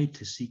tried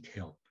to seek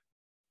help,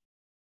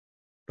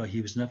 but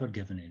he was never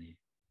given any.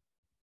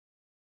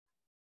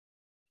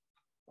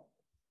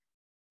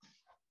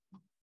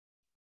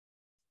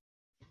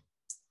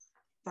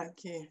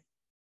 Thank you.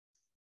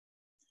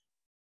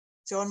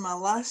 John, my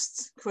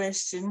last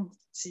question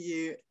to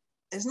you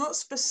is not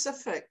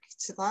specific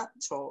to that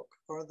talk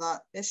or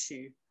that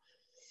issue,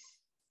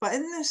 but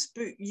in this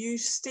book, you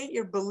state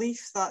your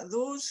belief that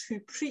those who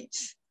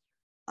preach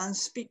and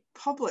speak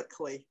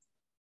publicly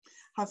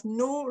have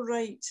no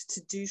right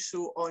to do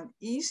so on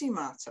easy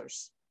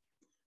matters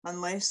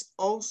unless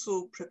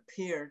also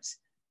prepared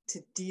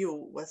to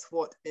deal with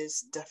what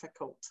is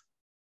difficult.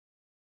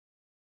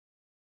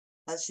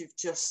 As you've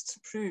just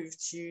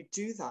proved, you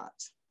do that.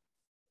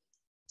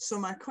 So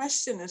my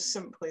question is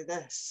simply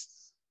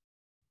this: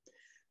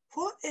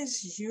 what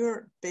is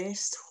your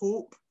best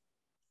hope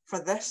for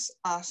this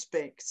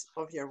aspect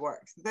of your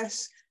work,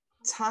 this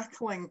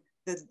tackling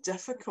the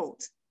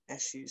difficult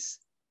issues?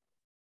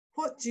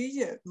 What do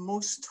you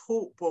most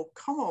hope will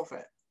come of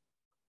it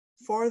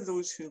for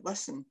those who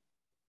listen,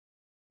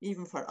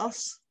 even for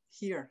us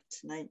here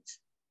tonight?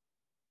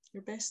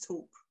 Your best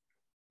hope.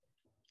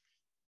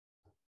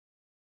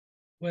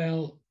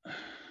 Well,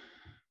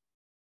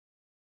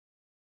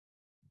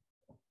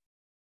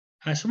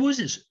 I suppose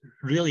it's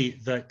really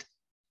that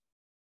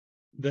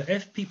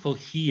if people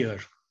hear,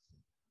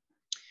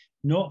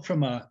 not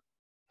from a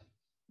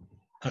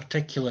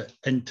articulate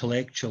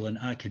intellectual and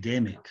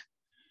academic,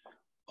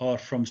 or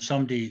from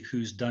somebody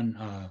who's done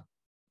a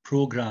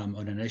program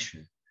on an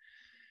issue,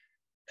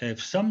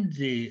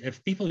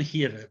 if people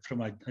hear it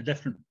from a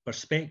different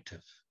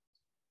perspective,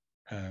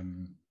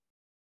 that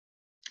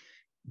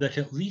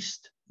at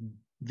least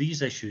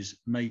these issues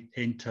might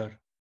enter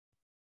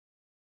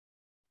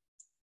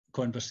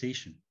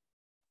conversation.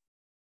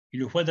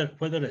 You know, whether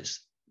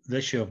it's the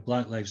issue of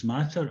Black Lives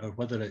Matter or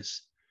whether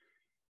it's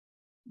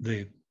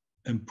the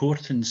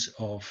importance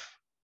of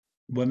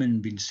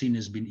women being seen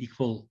as being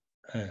equal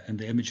in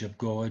the image of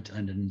God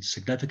and in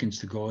significance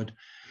to God,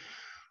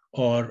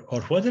 or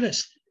whether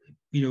it's,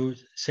 you know,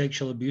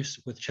 sexual abuse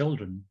with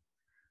children,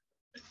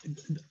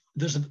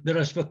 there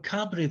is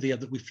vocabulary there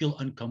that we feel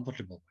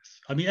uncomfortable with.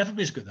 I mean,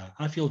 everybody's got that.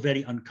 I feel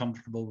very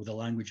uncomfortable with the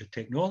language of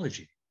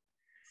technology.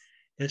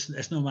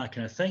 It's not my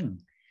kind of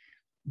thing,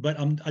 but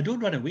I don't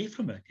run away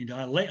from it. You know,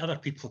 I let other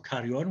people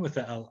carry on with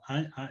it. I'll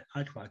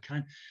add what I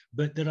can.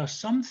 But there are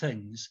some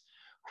things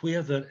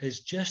where there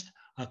is just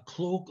a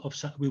cloak of,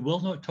 we will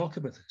not talk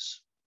about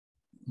this.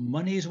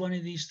 Money is one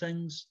of these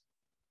things.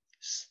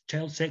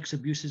 Child sex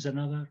abuse is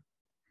another.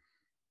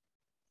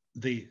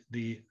 The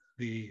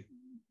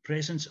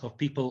presence of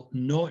people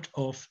not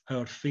of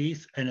our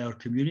faith in our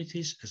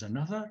communities is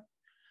another.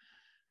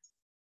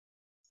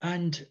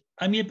 And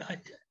I mean,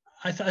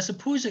 I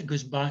suppose it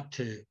goes back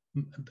to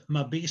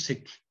my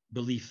basic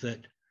belief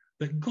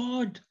that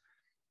God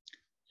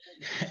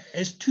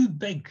is too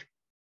big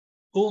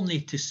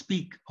only to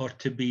speak or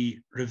to be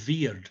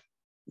revered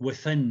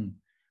within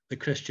the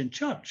Christian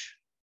church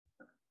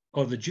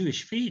or the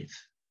Jewish faith.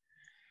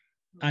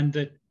 And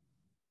that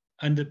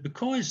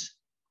because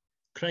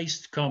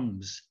Christ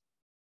comes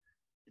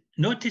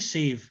not to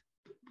save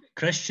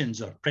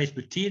Christians or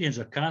Presbyterians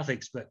or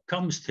Catholics, but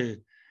comes to,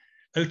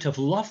 out of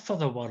love for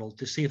the world,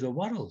 to save the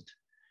world,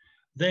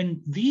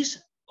 then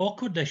these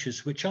awkward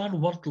issues, which are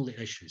worldly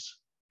issues,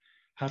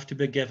 have to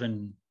be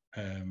given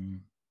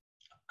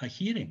a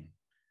hearing.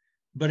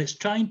 But it's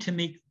trying to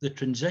make the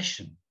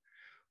transition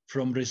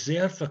from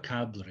reserved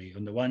vocabulary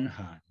on the one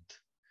hand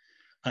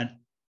and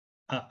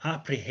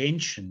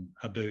apprehension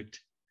about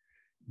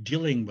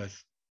dealing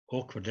with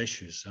awkward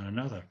issues on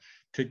another,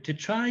 to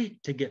try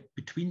to get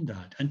between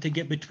that and to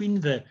get between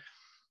the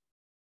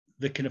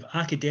kind of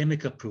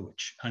academic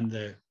approach and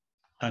the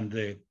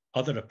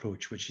other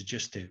approach, which is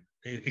just the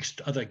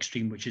other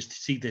extreme, which is to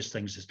see these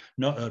things as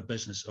not our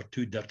business or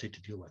too dirty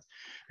to deal with.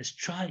 It's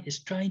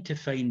trying to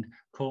find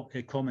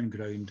a common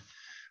ground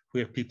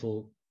where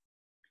people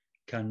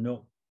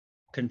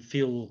can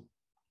feel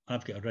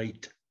I've got a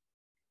right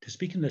to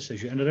speak on this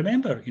issue. And I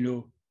remember,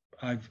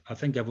 I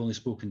think I've only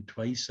spoken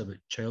twice about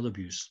child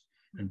abuse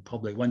in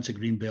public, once at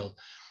Greenbelt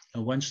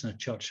and once in a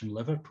church in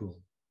Liverpool.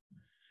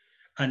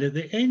 And at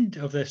the end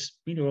of this,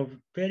 a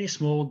very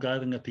small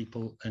gathering of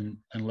people in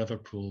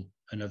Liverpool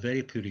in a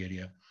very poor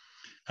area.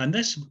 And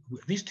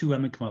these two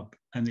women come up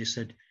and they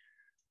said,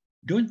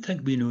 don't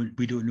think we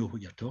don't know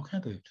what you're talking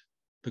about,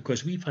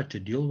 because we've had to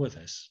deal with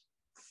this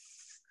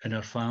in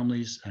our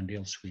families and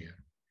elsewhere.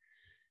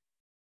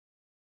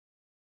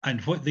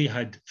 And what they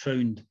had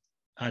found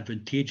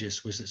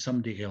advantageous was that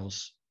somebody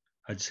else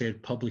had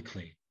said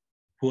publicly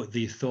what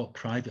they thought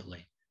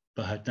privately,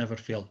 but had never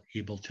felt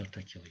able to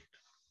articulate.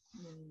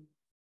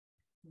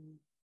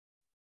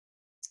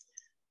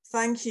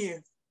 Thank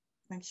you.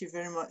 Thank you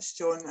very much,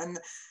 John. And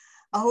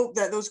I hope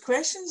that those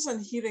questions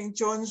and hearing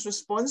John's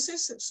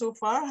responses so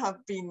far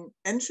have been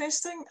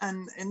interesting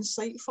and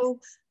insightful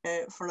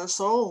for us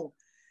all.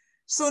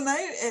 So now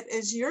it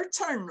is your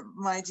turn,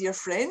 my dear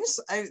friends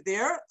out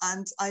there,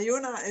 and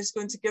Iona is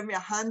going to give me a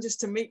hand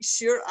just to make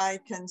sure I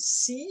can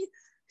see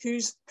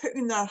who's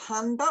putting their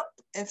hand up.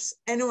 If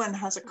anyone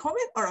has a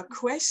comment or a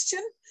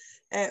question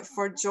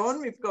for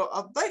John, we've got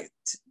about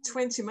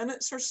 20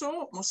 minutes or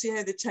so. We'll see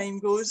how the time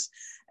goes.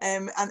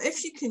 And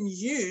if you can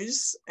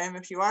use,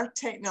 if you are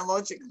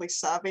technologically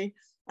savvy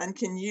and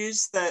can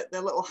use the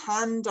little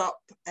hand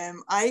up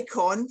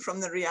icon from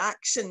the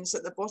reactions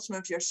at the bottom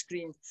of your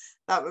screen,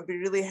 that would be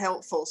really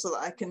helpful so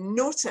that I can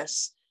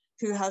notice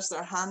who has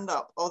their hand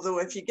up. Although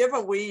if you give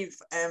a wave,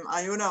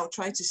 Iona, I'll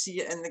try to see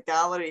it in the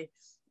gallery.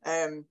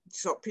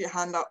 So put your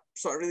hand up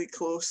sort of really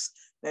close,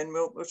 then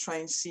we'll try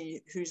and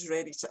see who's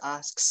ready to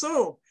ask.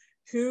 So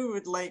who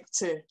would like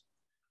to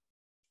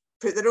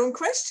put their own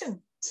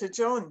question to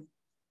John?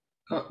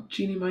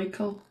 Jeannie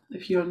Michael,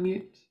 if you're on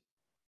mute.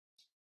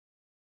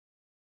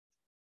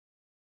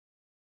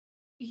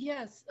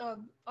 Yes,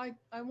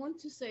 I want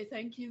to say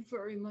thank you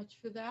very much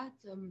for that.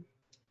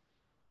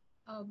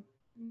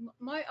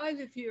 I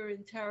live here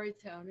in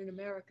Tarrytown in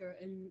America,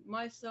 and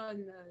my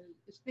son,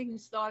 this thing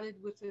started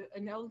with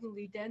an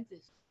elderly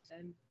dentist,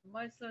 and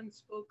my son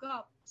spoke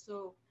up,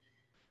 so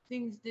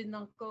things did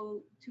not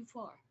go too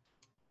far.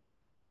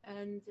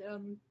 And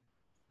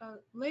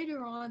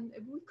later on,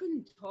 we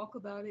couldn't talk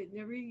about it,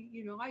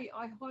 and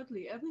I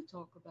hardly ever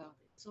talk about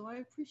it, so I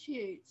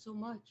appreciate so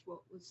much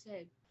what was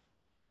said.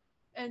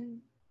 And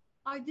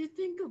I did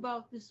think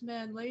about this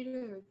man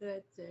later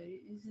that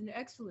he's an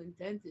excellent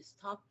dentist,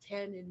 top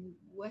 10 in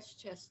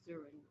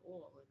Westchester and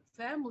all, and a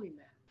family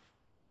man.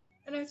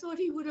 And I thought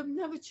he would have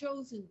never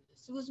chosen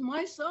this. It was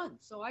my son,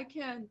 so I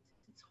can't,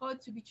 it's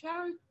hard to be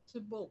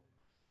charitable,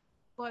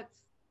 but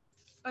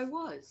I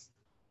was.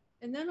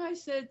 And then I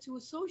said to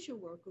a social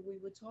worker we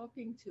were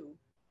talking to,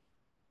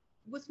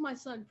 with my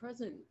son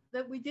present,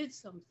 that we did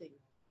something.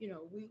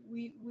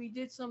 We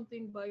did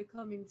something by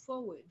coming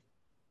forward.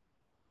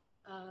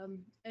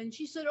 And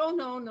she said, oh,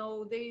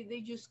 no,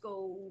 they just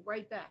go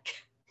right back.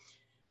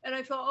 And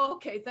I thought, oh,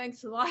 okay,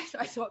 thanks a lot.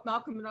 I thought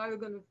Malcolm and I were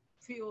going to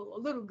feel a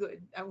little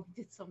good and we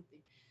did something.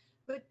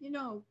 But,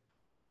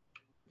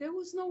 there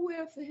was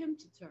nowhere for him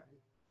to turn.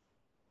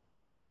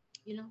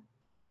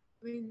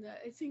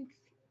 I think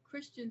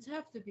Christians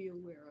have to be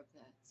aware of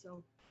that.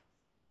 So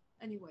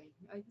anyway,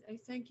 I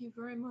thank you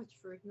very much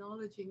for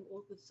acknowledging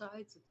all the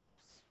sides of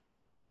this.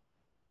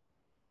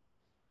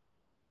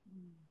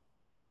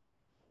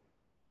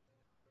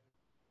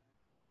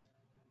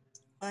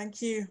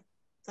 Thank you.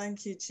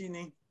 Thank you,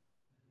 Jeannie.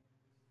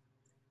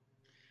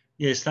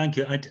 Yes, thank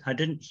you. I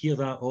didn't hear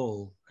that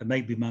all. It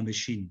might be my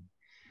machine.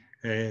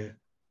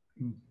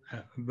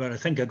 But I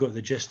think I got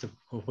the gist of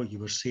what you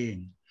were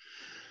saying.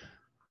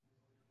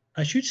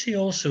 I should say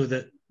also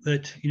that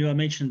I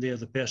mentioned there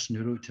the person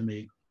who wrote to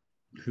me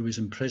who was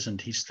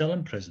imprisoned. He's still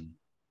in prison.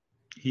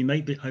 he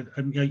might be,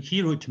 I mean,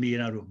 he wrote to me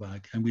and I wrote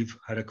back, and we've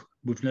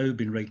now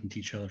been writing to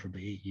each other for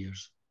about 8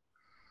 years.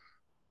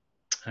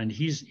 And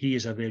he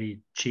is a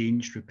very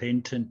changed,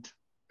 repentant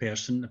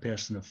person, a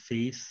person of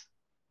faith.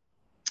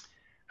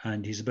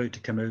 And he's about to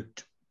come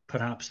out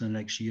perhaps in the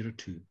next year or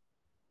two.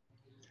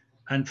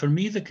 And for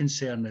me, the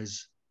concern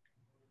is,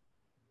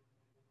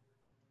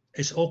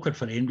 it's awkward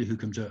for anybody who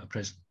comes out of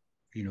prison,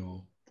 you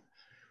know,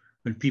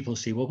 when people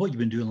say, well, what have you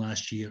been doing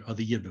last year or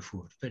the year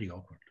before? Very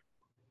awkward.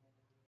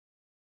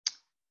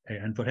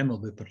 And for him, it'll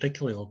be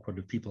particularly awkward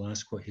if people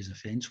ask what his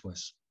offence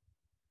was.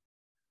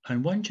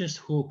 And one just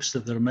hopes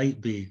that there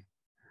might be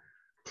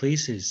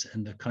places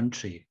in the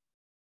country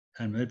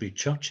and maybe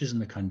churches in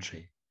the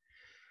country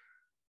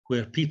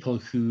where people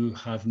who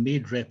have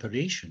made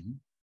reparation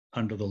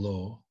under the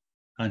law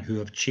and who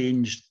have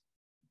changed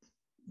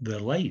their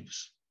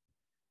lives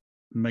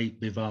might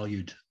be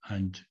valued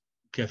and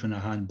given a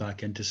hand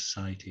back into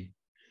society.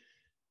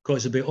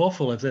 Because it'd be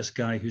awful if this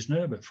guy, who's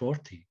now about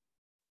 40,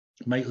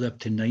 might live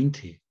to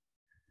 90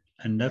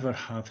 and never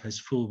have his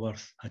full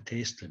worth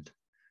attested,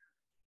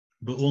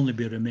 but only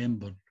be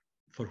remembered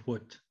for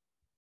what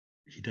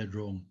he did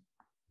wrong.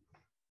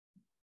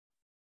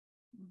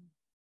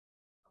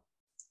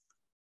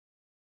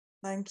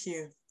 Thank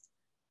you.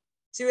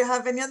 Do we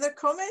have any other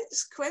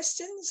comments,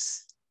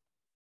 questions?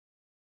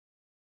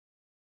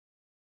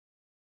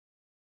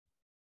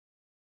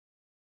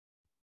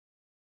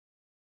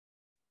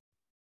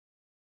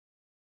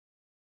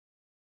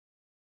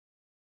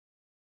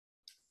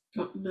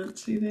 Got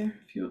Nancy there,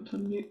 if you want to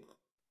unmute.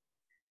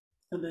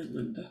 And then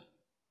Linda.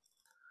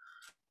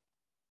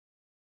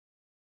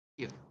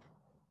 You.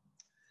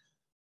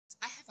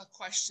 I have a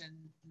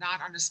question, not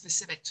on a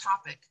specific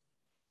topic.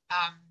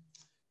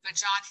 But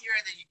John, here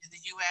in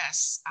the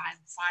US, I'm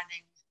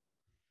finding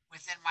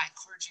within my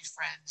clergy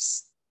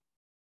friends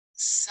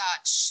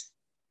such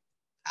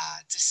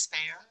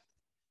despair,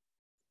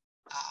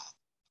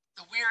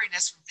 the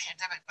weariness from the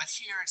pandemic, but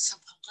here it's so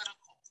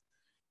political,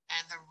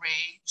 and the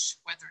rage,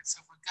 whether it's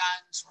over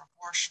guns or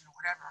abortion or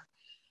whatever.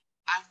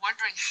 I'm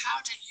wondering, how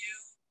do you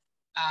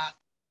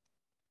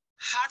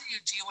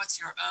deal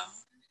with your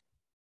own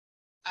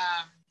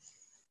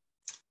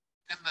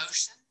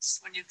emotions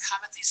when you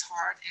come at these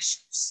hard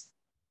issues,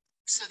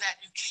 so that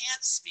you can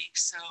speak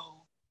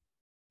so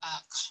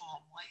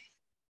calmly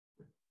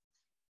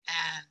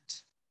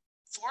and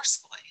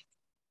forcefully?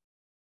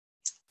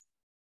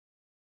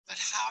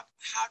 But how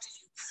do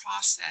you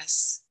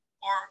process,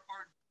 or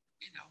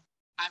you know,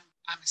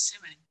 I'm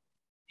assuming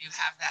you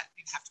have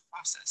to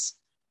process.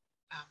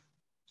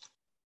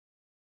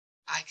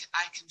 I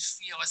can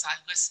feel, as I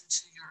listen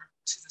to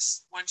the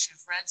ones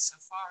you've read so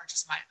far,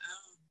 just my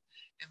own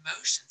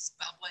emotions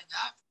bubbling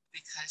up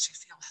because you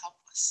feel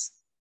helpless,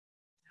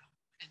 you know,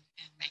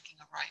 in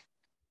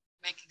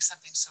making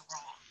something so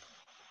wrong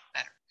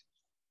better.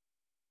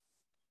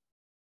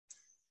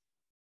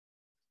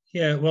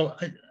 Yeah, well,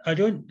 I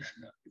don't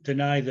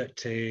deny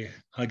that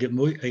I get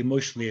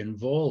emotionally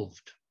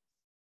involved,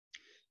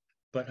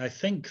 but I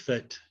think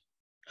that,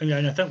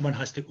 I think one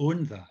has to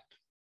own that.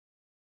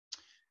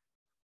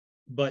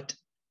 But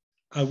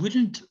I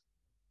wouldn't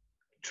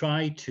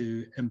try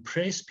to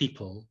impress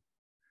people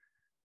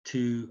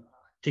to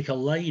take a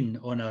line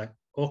on an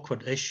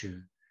awkward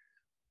issue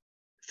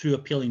through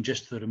appealing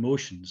just to their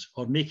emotions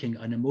or making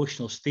an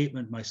emotional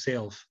statement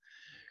myself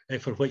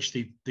for which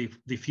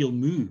they feel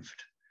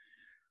moved.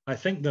 I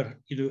think that,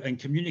 you know, in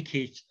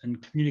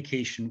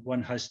communication,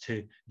 one has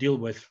to deal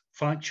with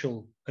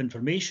factual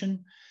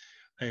information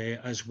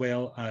as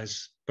well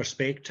as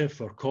perspective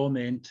or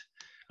comment,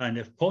 and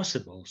if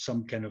possible,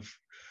 some kind of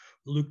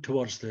look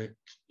towards the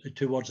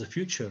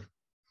future.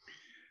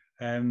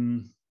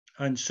 And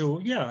so,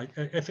 yeah,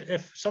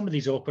 if some of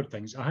these awkward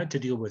things, I had to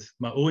deal with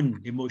my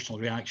own emotional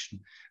reaction,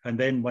 and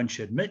then once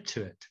you admit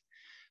to it,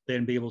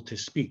 then be able to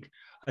speak.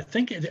 I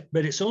think,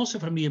 but it's also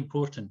for me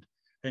important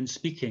in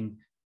speaking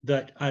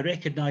that I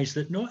recognize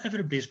that not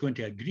everybody's going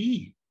to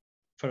agree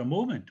for a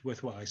moment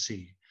with what I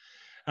say,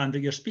 and that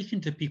you're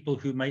speaking to people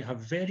who might have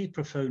very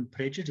profound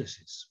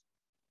prejudices.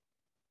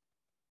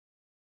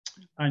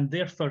 And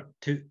therefore,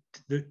 to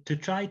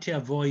try to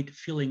avoid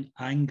feeling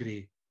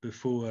angry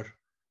before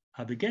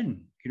I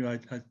begin. You know,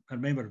 I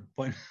remember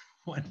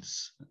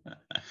once,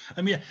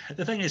 I mean,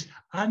 the thing is,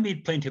 I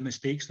made plenty of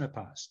mistakes in the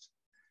past.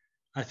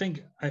 I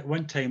think at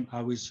one time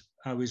I was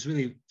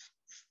really,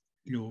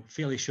 you know,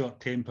 fairly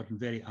short-tempered and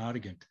very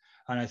arrogant.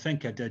 And I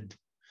think I did,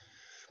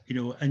 you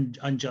know,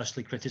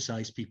 unjustly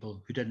criticize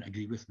people who didn't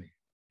agree with me.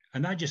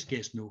 And that just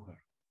gets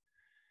nowhere.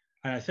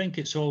 And I think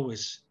it's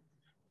always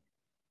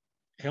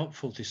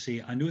helpful to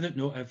say, I know that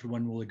not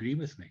everyone will agree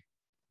with me,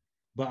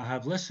 but I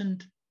have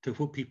listened to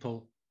what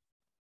people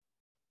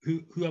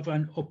who have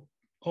an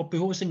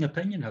opposing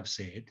opinion have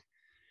said,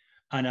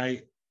 and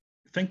I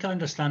think I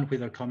understand where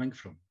they're coming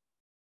from.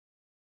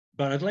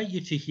 But I'd like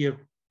you to hear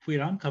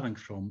where I'm coming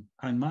from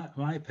and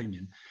my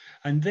opinion.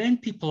 And then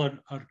people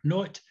are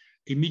not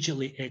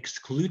immediately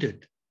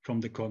excluded from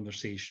the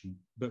conversation,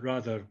 but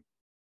rather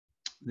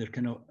they're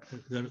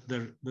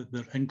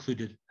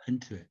included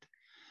into it.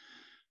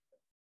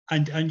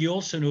 And you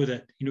also know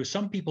that, you know,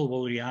 some people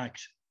will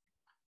react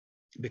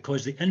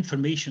because the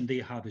information they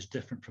have is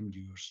different from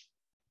yours.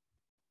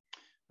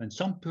 And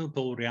some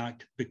people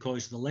react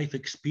because the life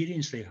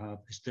experience they have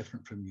is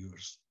different from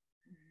yours.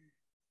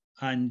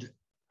 And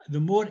the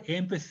more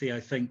empathy I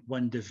think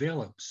one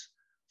develops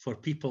for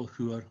people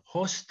who are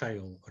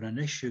hostile on an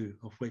issue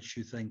of which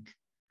you think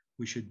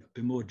we should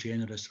be more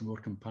generous and more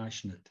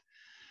compassionate,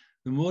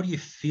 the more you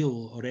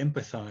feel or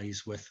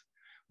empathize with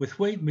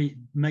what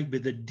might be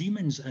the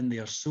demons in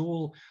their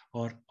soul,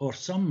 or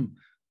some,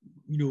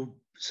 you know,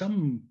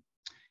 some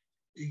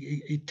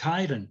a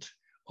tyrant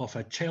of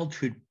a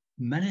childhood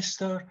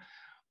minister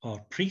or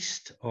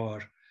priest,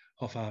 or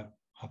of a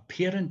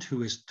parent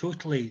who is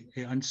totally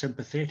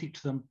unsympathetic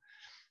to them.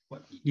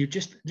 You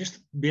just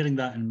bearing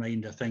that in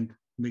mind, I think,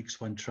 makes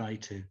one try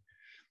to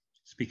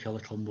speak a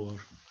little more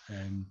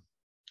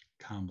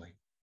calmly.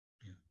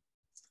 Yeah.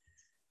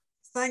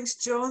 Thanks,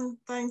 John.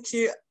 Thank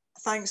you.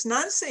 Thanks,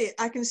 Nancy.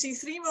 I can see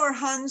 3 more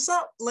hands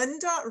up.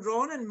 Linda,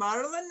 Ron, and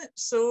Marilyn.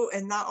 So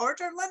in that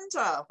order,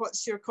 Linda,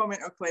 what's your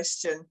comment or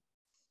question?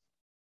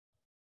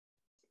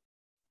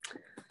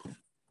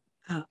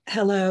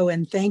 Hello,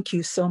 and thank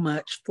you so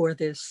much for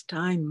this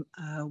time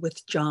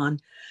with John.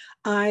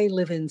 I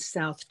live in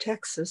South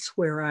Texas,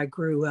 where I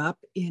grew up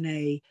in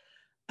a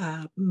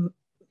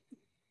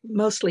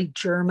mostly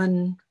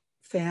German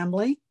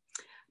family.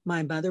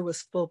 My mother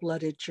was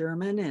full-blooded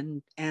German,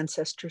 and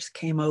ancestors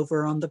came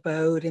over on the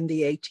boat in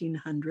the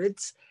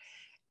 1800s.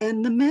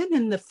 And the men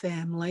in the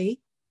family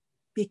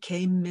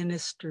became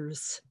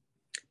ministers,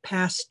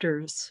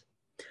 pastors,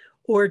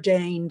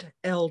 ordained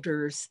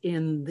elders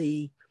in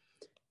the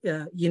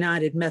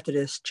United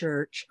Methodist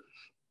Church.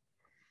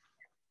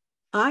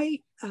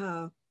 I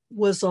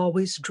was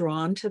always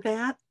drawn to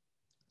that,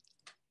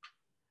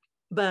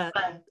 but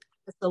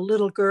as a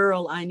little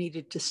girl, I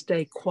needed to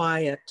stay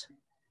quiet,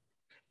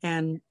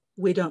 and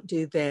we don't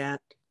do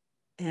that,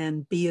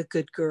 and be a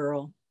good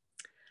girl.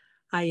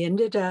 I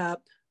ended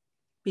up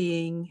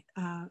being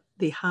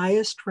the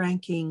highest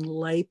ranking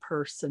lay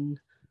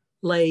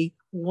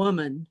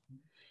woman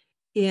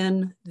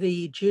in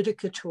the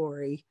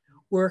judicatory,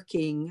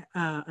 working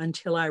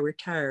until I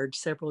retired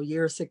several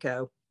years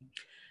ago.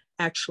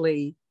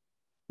 Actually,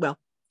 well,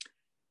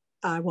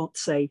 I won't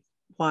say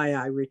why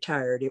I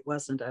retired. It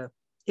was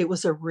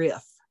a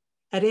riff.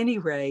 At any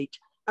rate,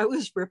 I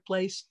was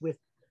replaced with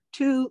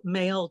 2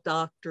 male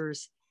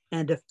doctors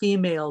and a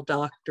female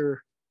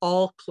doctor,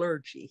 all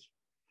clergy,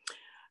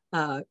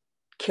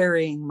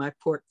 carrying my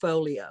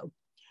portfolio.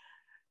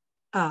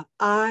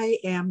 I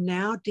am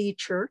now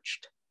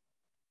de-churched.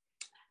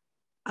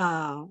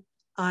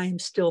 I'm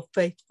still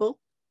faithful,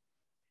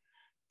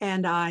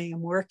 and I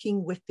am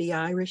working with the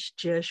Irish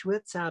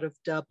Jesuits out of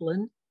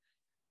Dublin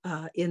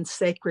in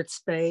sacred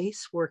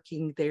space,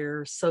 working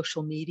their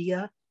social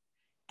media,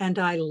 and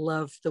I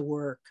love the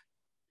work.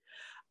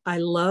 I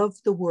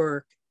love the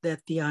work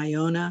that the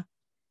Iona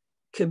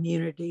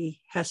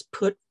community has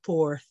put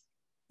forth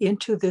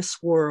into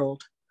this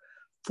world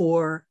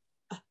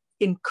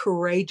in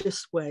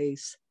courageous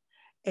ways,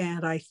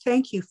 and I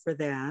thank you for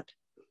that,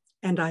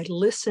 and I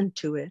listen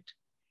to it,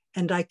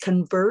 and I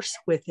converse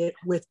with it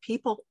with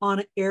people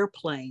on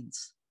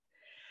airplanes.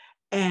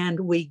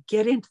 And we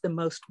get into the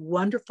most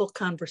wonderful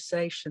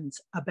conversations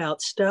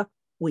about stuff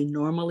we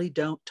normally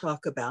don't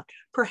talk about.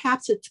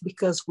 Perhaps it's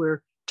because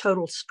we're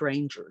total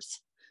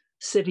strangers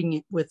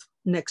sitting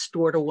next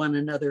door to one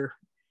another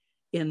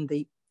on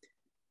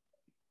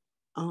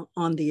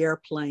the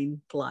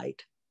airplane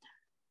flight.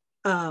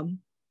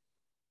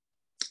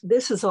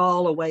 This is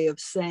all a way of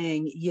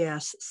saying,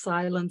 yes,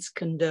 silence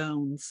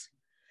condones.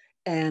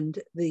 And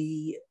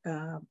the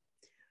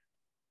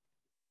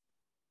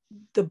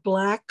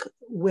Black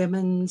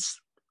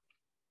Women's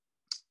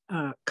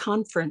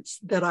conference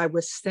that I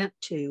was sent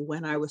to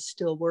when I was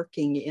still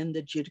working in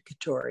the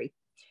judicatory,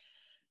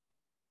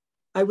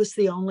 I was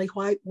the only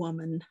white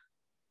woman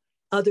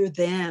other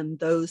than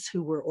those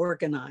who were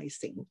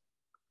organizing.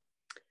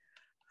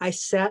 I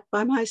sat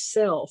by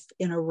myself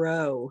in a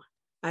row.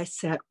 I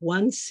sat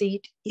 1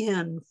 seat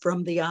in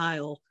from the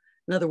aisle.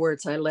 In other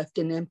words, I left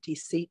an empty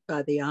seat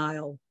by the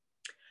aisle,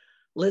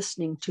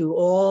 listening to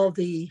all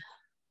the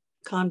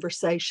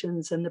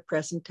conversations and the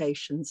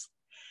presentations.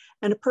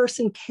 And a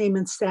person came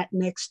and sat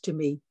next to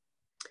me.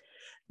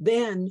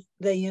 Then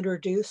they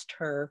introduced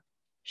her.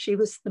 She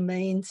was the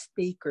main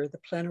speaker, the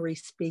plenary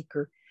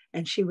speaker,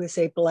 and she was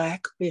a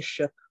Black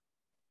bishop.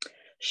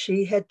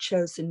 She had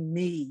chosen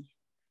me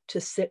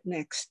to sit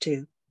next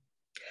to.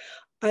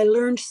 I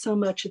learned so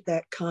much at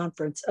that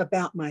conference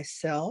about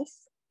myself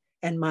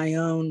and my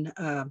own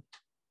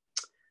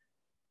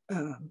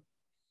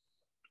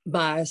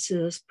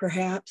biases,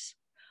 perhaps.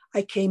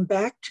 I came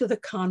back to the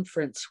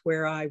conference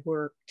where I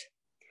worked,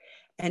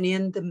 and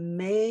in the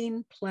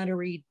main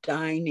plenary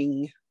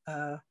dining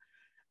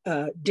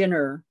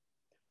dinner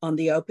on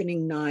the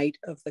opening night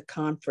of the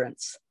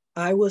conference,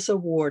 I was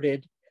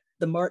awarded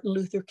the Martin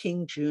Luther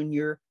King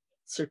Jr.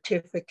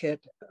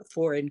 Certificate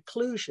for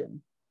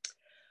Inclusion.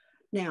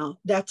 Now,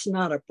 that's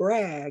not a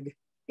brag.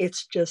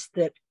 It's just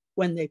that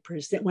when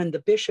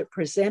the bishop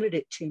presented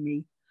it to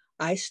me,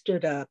 I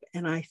stood up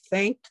and I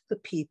thanked the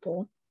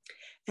people.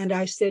 And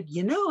I said,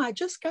 you know, I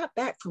just got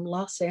back from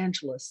Los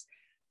Angeles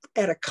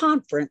at a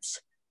conference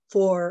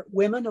for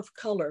women of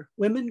color,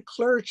 women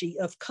clergy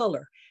of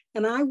color.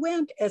 And I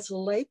went as a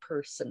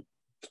layperson.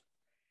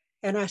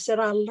 And I said,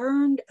 I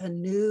learned a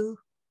new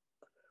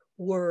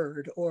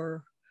word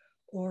or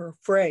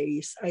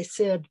phrase. I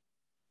said,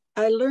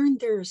 I learned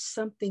there's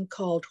something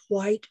called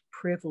white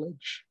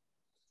privilege.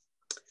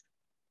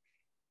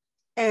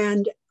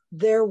 And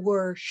there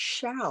were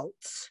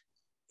shouts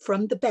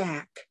from the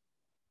back,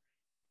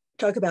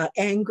 talk about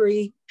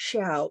angry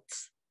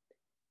shouts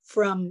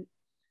from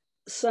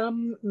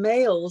some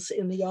males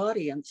in the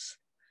audience,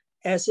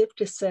 as if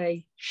to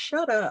say,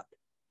 shut up.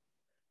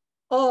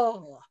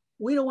 Oh,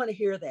 we don't want to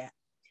hear that.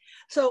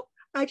 So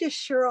I just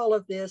share all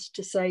of this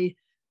to say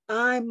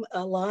I'm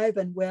alive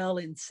and well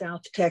in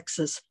South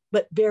Texas,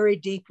 but very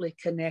deeply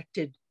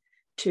connected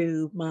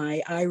to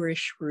my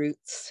Irish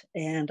roots.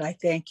 And I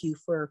thank you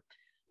for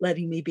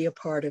letting me be a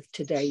part of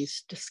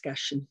today's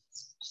discussion.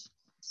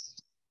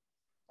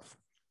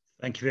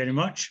 Thank you very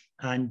much.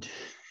 And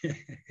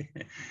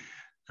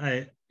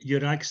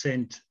your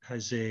accent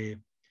has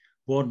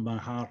warmed my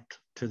heart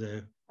to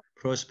the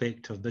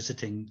prospect of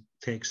visiting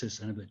Texas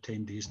in about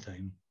 10 days'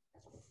 time.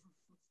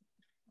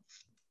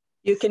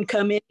 You can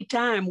come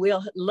anytime.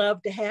 We'll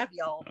love to have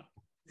y'all.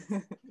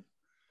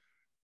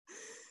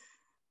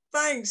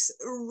 Thanks.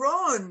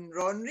 Ron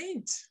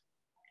Reed.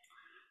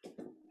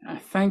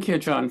 Thank you,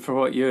 John, for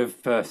what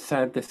you've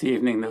said this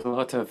evening. There's a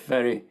lot of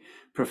very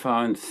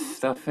profound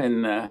stuff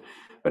in there.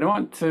 But I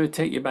want to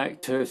take you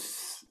back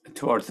towards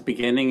the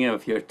beginning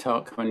of your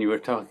talk when you were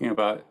talking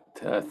about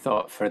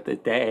thought for the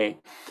day,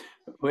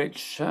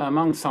 which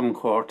among some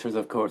quarters,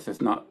 of course,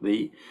 is not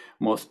the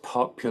most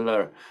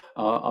popular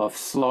of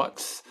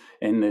slots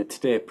in the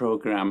Today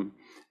program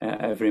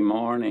every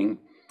morning.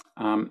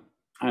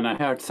 And I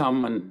heard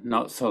someone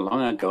not so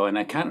long ago, and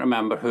I can't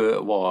remember who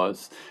it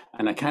was,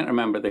 and I can't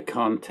remember the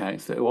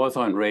context. It was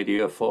on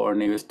Radio 4,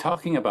 and he was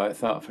talking about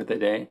thought for the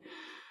day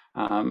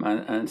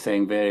and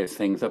saying various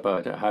things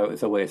about it, how it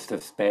was a waste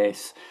of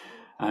space.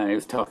 And he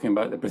was talking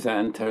about the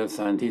presenters,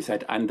 and he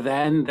said, and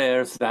then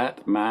there's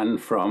that man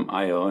from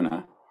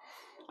Iona.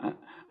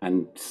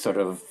 And sort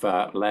of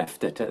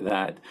left it at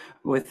that,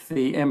 with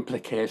the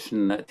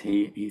implication that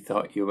he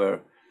thought you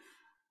were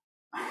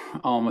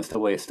almost a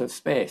waste of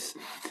space.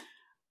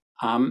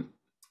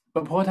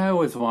 But what I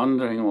was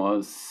wondering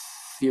was,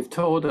 you've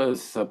told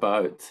us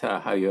about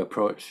how you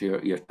approach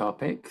your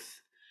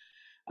topics,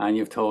 and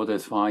you've told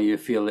us why you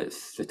feel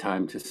it's the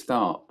time to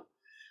stop.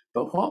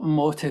 But what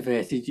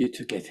motivated you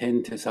to get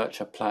into such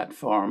a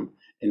platform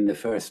in the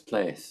first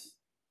place?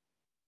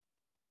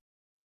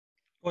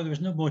 Well, there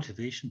was no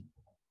motivation.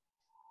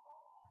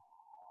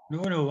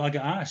 No, I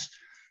got asked.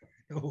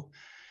 No,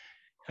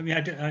 I mean,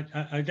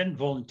 I didn't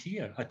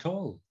volunteer at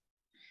all.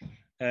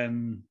 I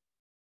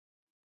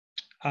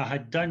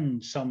had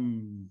done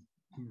some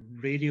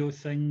radio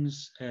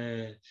things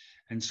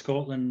in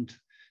Scotland,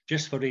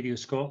 just for Radio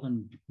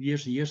Scotland,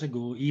 years and years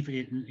ago.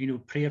 Even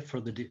prayer for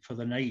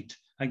the night,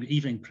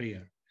 evening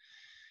prayer,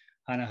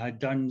 and I had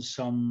done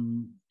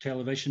some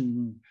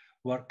television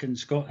work in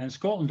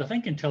Scotland. I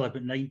think until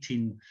about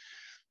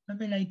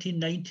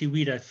 1990, we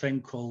had a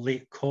thing called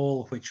Late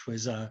Call, which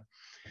was a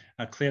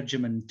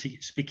clergyman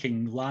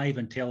speaking live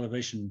on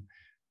television,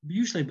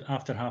 usually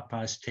after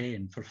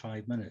 10:30 for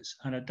 5 minutes.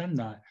 And I'd done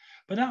that,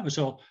 but that was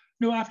all.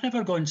 No, I've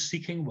never gone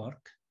seeking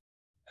work,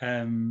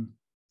 and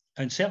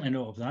certainly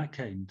not of that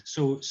kind.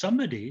 So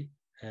somebody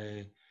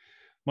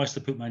must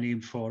have put my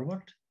name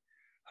forward.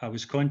 I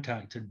was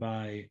contacted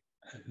by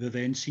the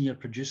then senior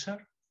producer.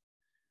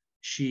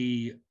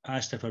 She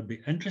asked if I'd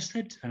be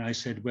interested, and I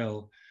said,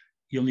 well,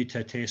 you'll need to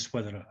attest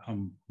whether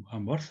I'm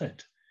worth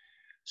it.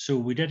 So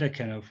we did a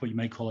kind of what you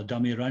might call a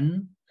dummy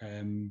run.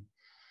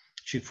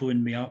 She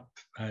phoned me up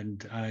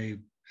and I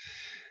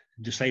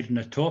decided on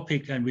a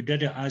topic, and we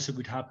did it as it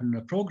would happen in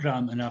a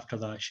program. And after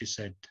that, she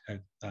said,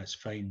 that's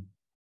fine,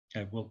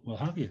 we'll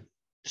have you.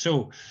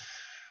 So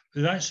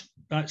that's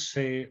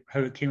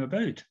how it came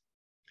about.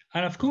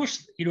 And of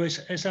course, you know,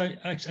 it's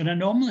an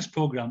anomalous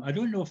program. I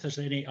don't know if there's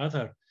any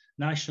other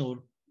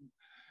national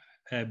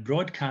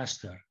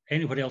broadcaster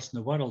anywhere else in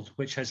the world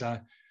which has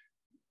a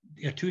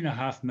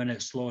 2.5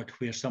 minute slot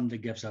where somebody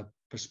gives a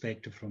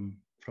perspective from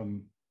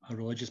a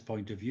religious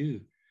point of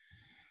view.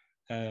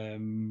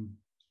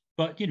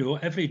 But you know,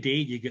 every day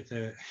you get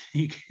the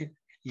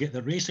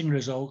racing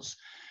results.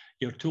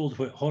 You're told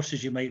what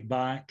horses you might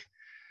back.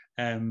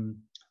 There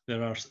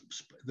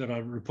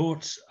are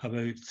reports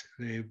about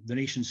the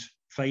nation's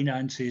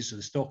finances,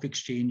 the stock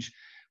exchange,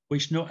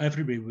 which not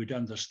everybody would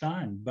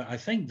understand. But I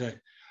think that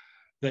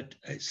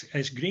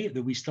it's great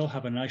that we still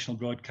have a national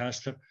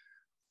broadcaster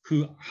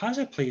who has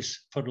a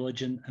place for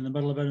religion in the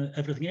middle of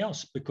everything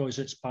else, because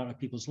it's part of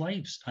people's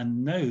lives.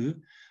 And now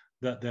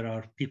that there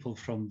are people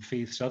from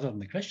faiths other than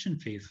the Christian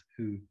faith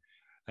who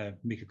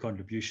make a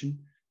contribution,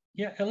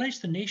 yeah, it lets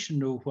the nation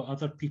know what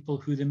other people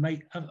who they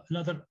might have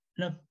never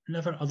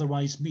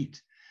otherwise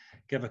meet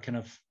give a kind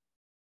of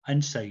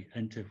insight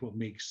into what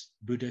makes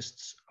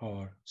Buddhists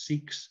or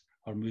Sikhs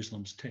or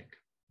Muslims tick.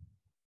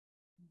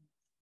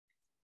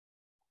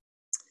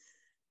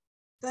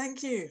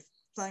 Thank you.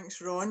 Thanks,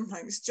 Ron.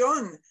 Thanks,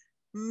 John.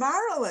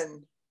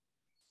 Marilyn,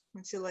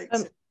 would you like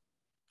to?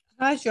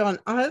 Hi, John.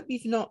 I hope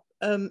you've not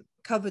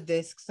covered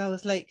this because I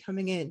was late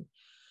coming in,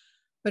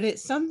 but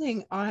it's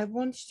something I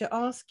wanted to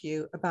ask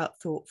you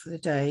about thought for the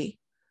day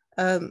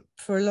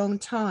for a long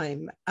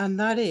time, and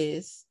that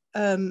is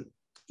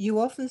you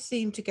often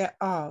seem to get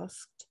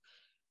asked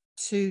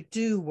to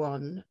do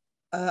one,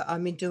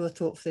 do a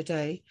thought for the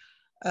day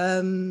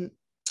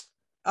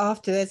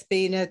after there's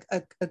been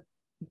a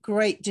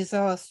great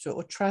disaster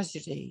or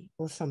tragedy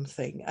or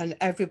something, and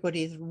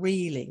everybody's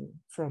reeling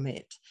from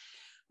it.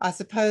 I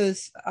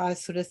suppose I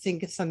sort of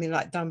think of something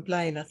like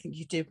Dunblane. I think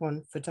you did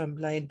one for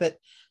Dunblane, but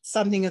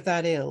something of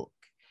that ilk.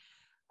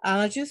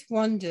 And I just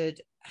wondered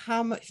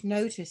how much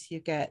notice you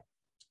get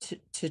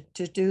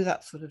to do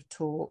that sort of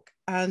talk,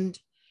 and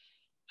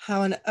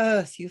how on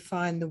earth you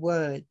find the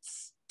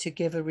words to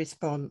give a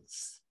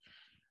response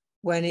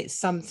when it's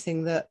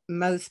something that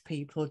most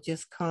people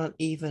just can't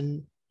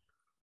even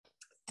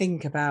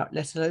think about,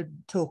 let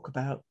alone talk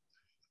about.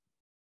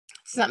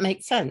 Does that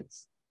make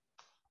sense?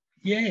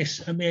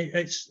 Yes, I mean,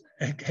 it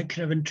kind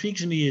of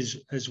intrigues me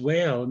as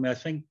well. I mean, I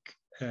think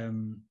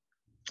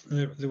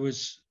there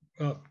was,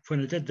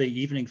 when I did the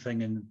evening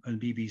thing on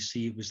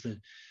BBC, it was the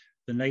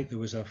night there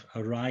was a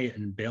riot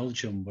in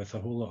Belgium with a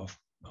whole lot of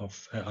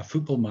a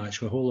football match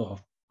with a whole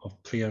lot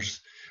of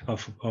players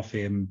of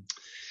the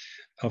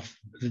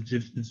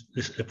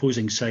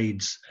opposing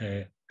sides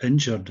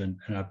injured in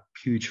a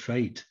huge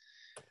fight.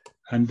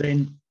 And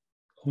then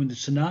when the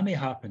tsunami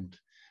happened,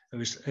 it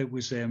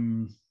was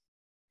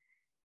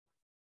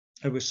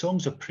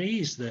songs of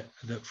praise that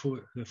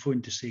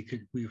phoned to say,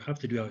 we have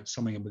to do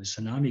something about the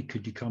tsunami.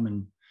 Could you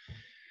come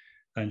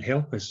and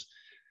help us?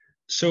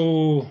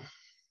 So,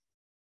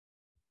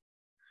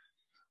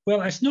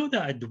 well, it's not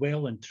that I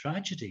dwell in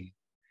tragedy,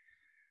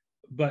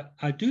 but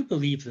I do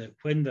believe that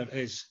when there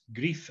is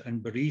grief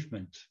and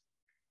bereavement,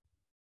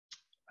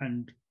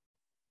 and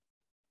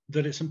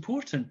that it's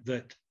important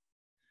that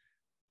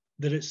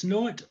it's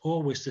not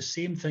always the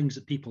same things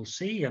that people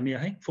say. I mean,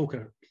 I think folk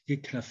are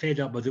kind of fed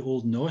up with the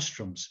old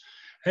nostrums.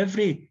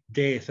 Every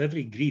death,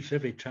 every grief,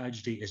 every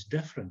tragedy is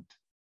different.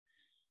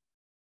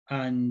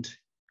 And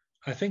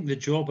I think the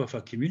job of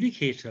a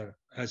communicator,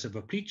 as of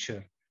a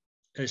preacher,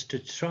 is to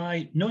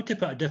try not to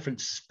put a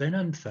different spin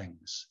on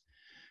things,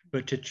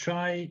 but to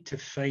try to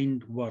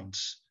find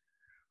words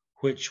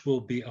which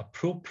will be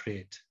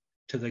appropriate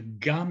to the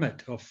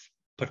gamut of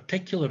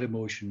particular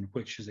emotion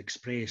which is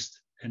expressed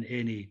in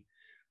any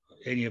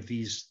of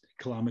these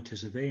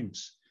calamitous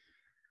events.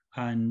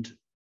 And,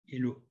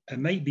 it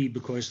might be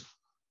because,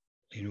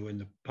 in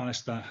the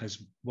past that has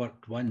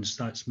worked once.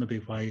 That's maybe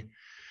why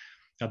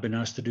I've been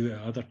asked to do it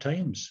at other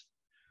times.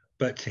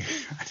 But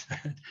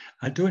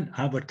I don't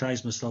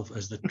advertise myself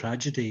as the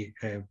tragedy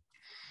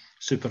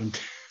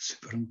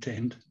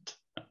superintendent.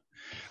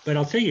 But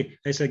I'll tell you,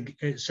 it's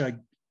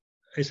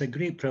a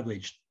great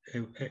privilege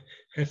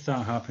if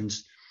that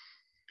happens,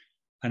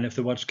 and if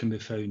the words can be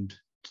found,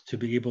 to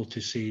be able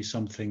to say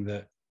something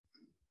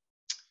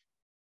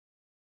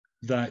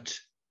that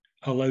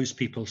allows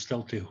people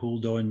still to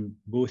hold on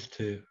both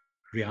to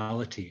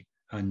reality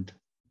and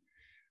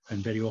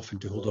very often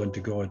to hold on to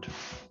God.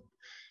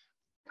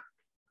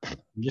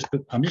 I'm just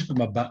with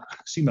my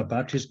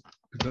batteries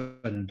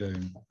going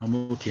down. I'm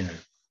okay now.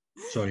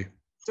 Sorry.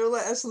 Don't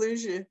let us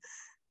lose you.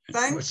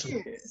 Thank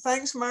you.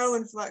 Thanks,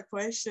 Marilyn, for that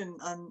question,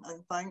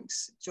 and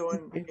thanks,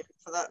 John, again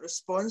for that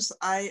response.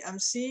 I am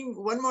seeing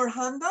one more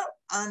hand up,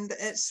 and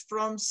it's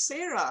from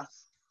Sarah.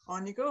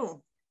 On you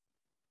go.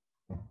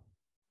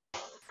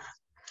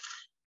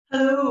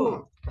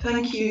 Hello,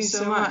 thank you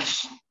so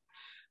much.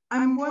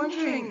 I'm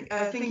wondering,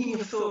 thinking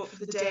of thought for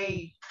the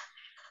day,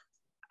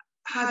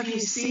 have you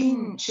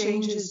seen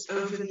changes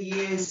over the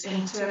years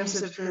in terms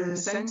of the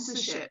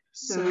censorship?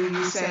 So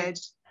you said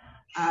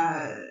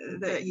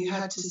that you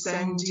had to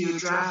send your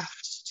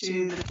draft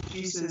to the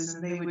producers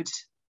and they would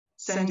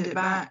send it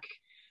back.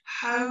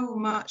 How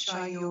much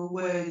are your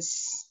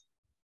words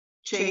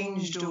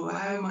changed, or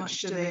how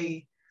much do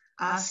they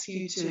ask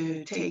you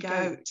to take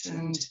out?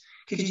 And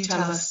could you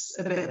tell us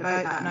a bit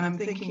about that? And I'm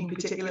thinking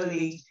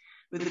particularly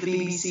with the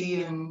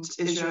BBC and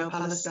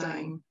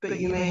Israel-Palestine, but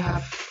you may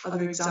have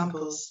other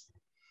examples.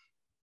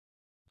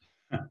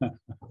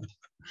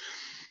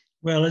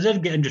 Well, I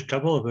did get into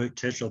trouble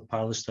about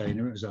Israel-Palestine.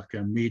 It was like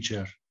a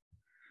major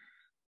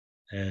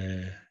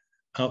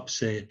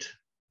upset.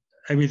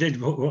 I mean,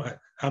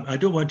 I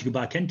don't want to go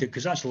back into it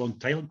because that's a long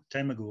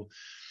time ago.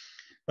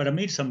 But I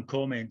made some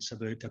comments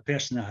about a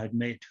person I had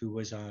met who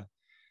was an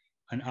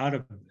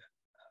Arab.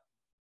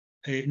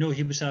 No,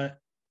 he was a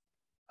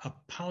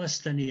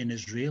Palestinian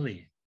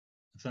Israeli,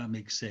 if that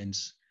makes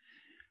sense.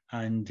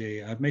 And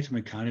I've met him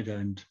in Canada,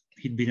 and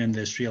he'd been in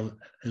the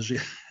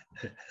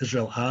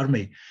Israel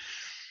army.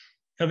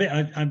 A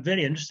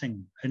very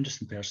interesting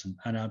person,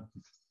 and I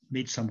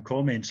made some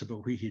comments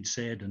about what he'd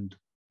said, and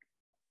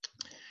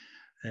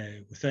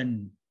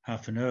within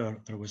half an hour,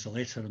 there was a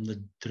letter in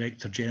the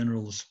Director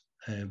General's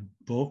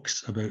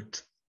box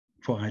about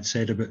what I'd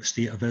said about the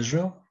state of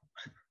Israel.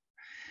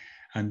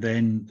 And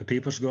then the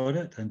papers got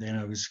it, and then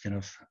I was kind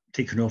of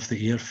taken off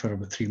the air for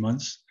about 3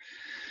 months.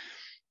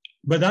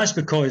 But that's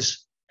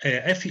because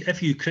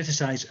if you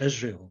criticize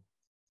Israel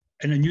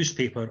in a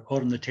newspaper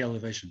or on the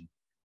television,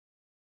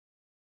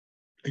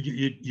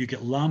 you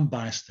get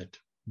lambasted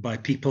by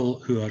people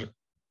who are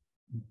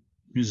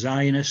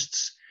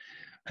Zionists,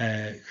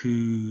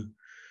 who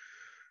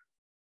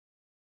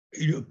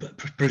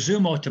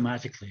presume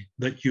automatically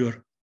that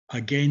you're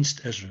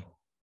against Israel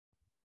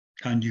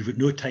and you've got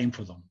no time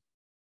for them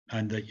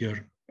and that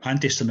you're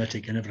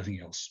anti-Semitic and everything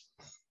else.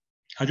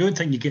 I don't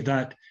think you get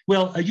that.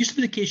 Well, it used to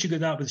be the case you got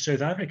that with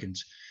South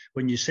Africans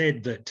when you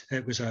said that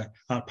it was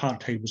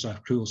apartheid was a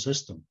cruel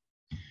system,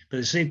 but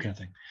the same kind of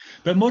thing.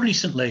 But more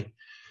recently,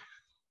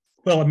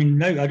 well, I mean,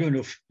 now I don't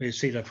know if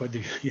Sarah, whether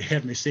you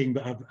heard me saying,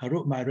 but I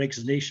wrote my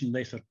resignation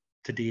letter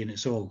today, and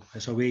it's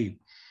away.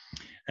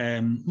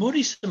 More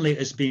recently,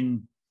 it's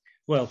been,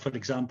 well, for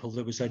example,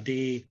 there was a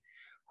day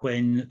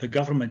when the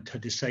government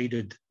had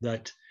decided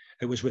that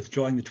it was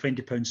withdrawing the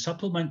 £20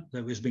 supplement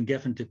that was being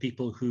given to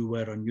people who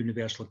were on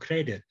universal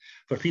credit.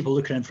 For people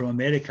looking in from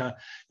America,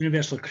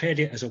 universal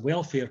credit is a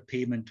welfare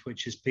payment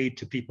which is paid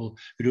to people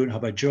who don't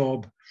have a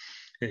job.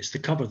 It's to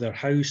cover their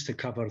house, to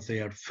cover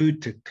their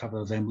food, to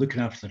cover them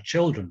looking after their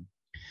children.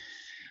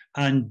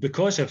 And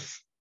because of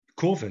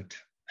COVID,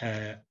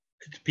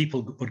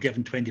 people were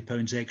given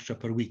 £20 extra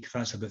per week.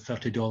 That's about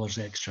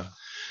 $30 extra.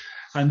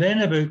 And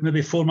then about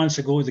maybe 4 months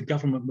ago, the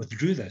government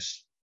withdrew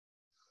this.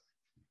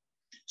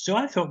 So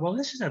I thought, well,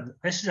 this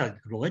is a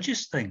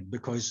religious thing,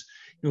 because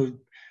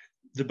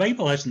the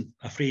Bible isn't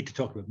afraid to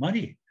talk about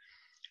money,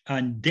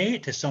 and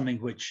debt is something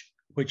which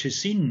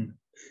is seen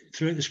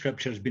throughout the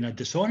scripture as being a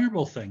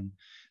dishonourable thing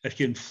if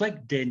you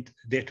inflict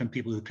debt on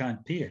people who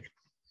can't pay it.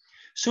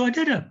 So I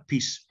did a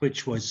piece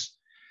which was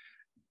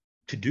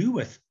to do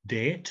with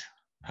debt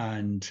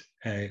and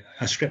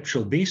a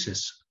scriptural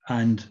basis,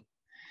 and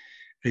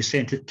I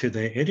sent it to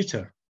the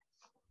editor,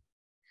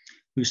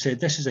 who said,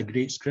 this is a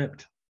great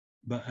script,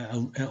 but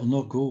it'll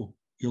not go.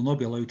 You'll not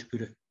be allowed to put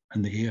it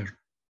in the air.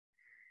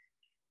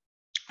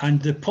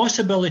 And the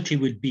possibility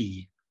would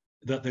be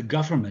that the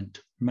government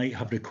might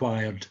have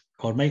required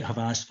or might have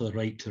asked for the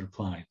right to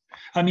reply.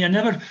 I mean, I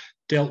never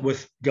dealt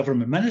with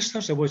government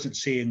ministers. I wasn't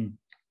saying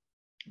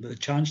that the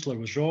Chancellor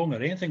was wrong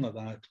or anything like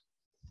that,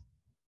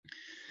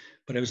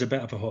 but it was a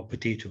bit of a hot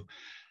potato.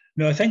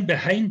 Now, I think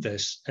behind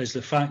this is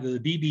the fact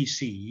that the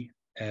BBC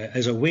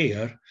is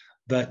aware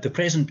that the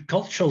present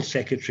cultural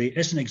secretary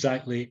isn't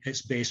exactly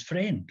its best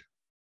friend,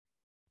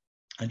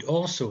 and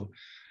also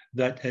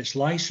that its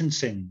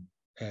licensing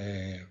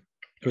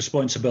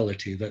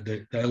responsibility, that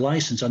the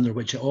license under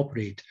which it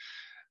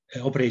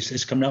operates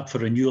is coming up for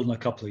renewal in a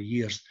couple of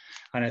years,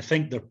 and I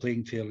think they're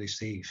playing fairly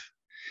safe.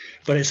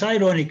 But it's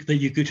ironic that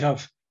you could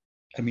have,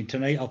 I mean,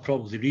 tonight I'll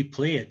probably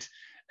replay it,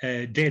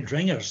 dead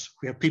ringers,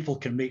 where people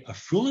can make a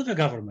fool of the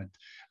government,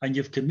 and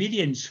you have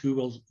comedians who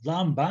will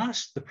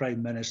lambast the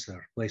Prime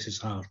Minister, bless his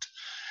heart.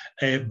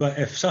 But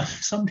if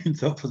somebody in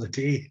Thought for the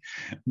Day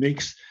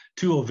makes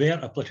too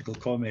overt a political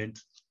comment,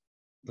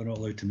 they're not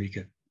allowed to make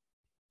it.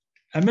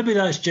 And maybe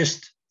that's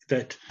just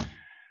that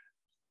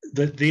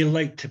they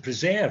like to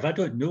preserve, I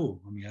don't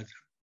know, I mean,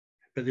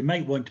 but they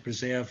might want to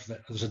preserve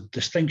that there's a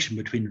distinction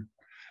between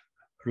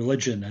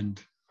religion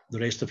and the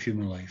rest of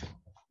human life.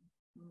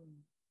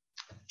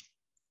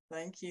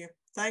 Thank you.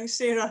 Thanks,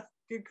 Sarah.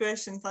 Good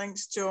question.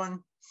 Thanks,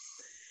 John.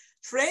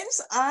 Friends,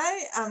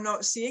 I am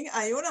not seeing,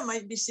 Iona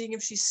might be seeing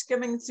if she's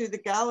skimming through the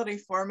gallery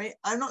for me.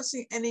 I'm not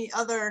seeing any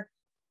other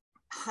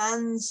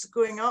hands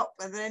going up.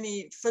 Are there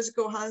any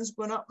physical hands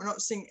going up? We're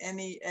not seeing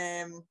any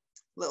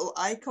little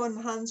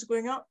icon hands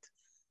going up.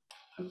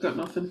 I've got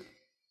nothing.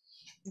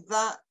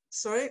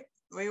 Sorry,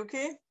 are we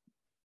okay?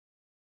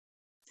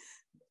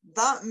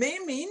 That may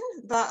mean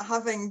that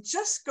having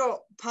just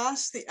got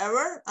past the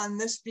hour and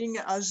this being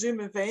a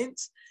Zoom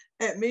event,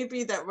 it may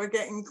be that we're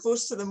getting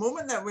close to the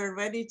moment that we're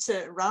ready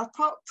to wrap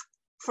up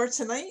for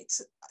tonight.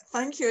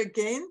 Thank you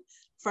again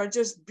for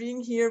just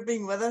being here,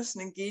 being with us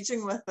and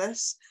engaging with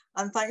us.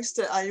 And thanks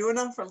to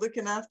Iona for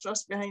looking after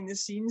us behind the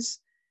scenes.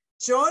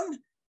 John,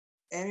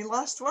 any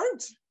last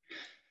words?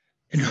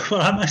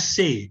 Well, I must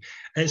say,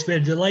 it's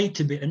been a delight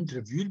to be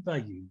interviewed by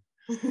you.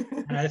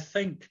 And I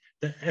think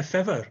that if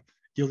ever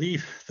you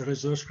leave the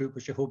resource group,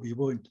 which I hope you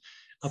won't,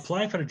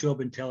 apply for a job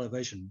in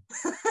television.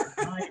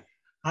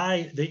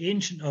 The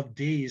ancient of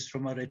days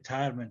from a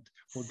retirement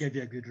will give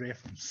you a good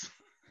reference.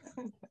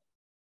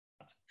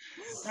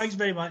 Thanks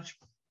very much.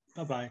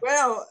 Bye-bye.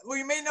 Well,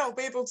 we may not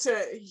be able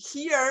to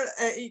hear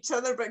each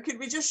other, but could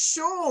we just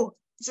show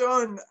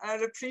John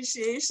our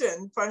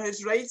appreciation for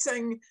his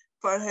writing,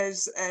 for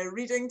his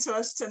reading to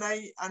us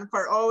tonight, and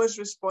for all his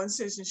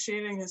responses and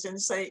sharing his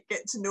insight,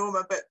 get to know him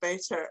a bit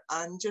better,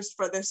 and just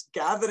for this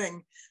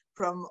gathering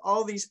from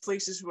all these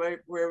places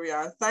where we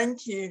are.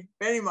 Thank you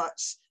very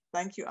much.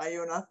 Thank you,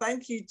 Iona.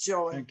 Thank you,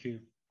 John. Thank you.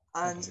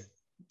 And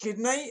good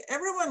night,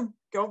 everyone.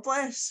 God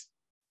bless.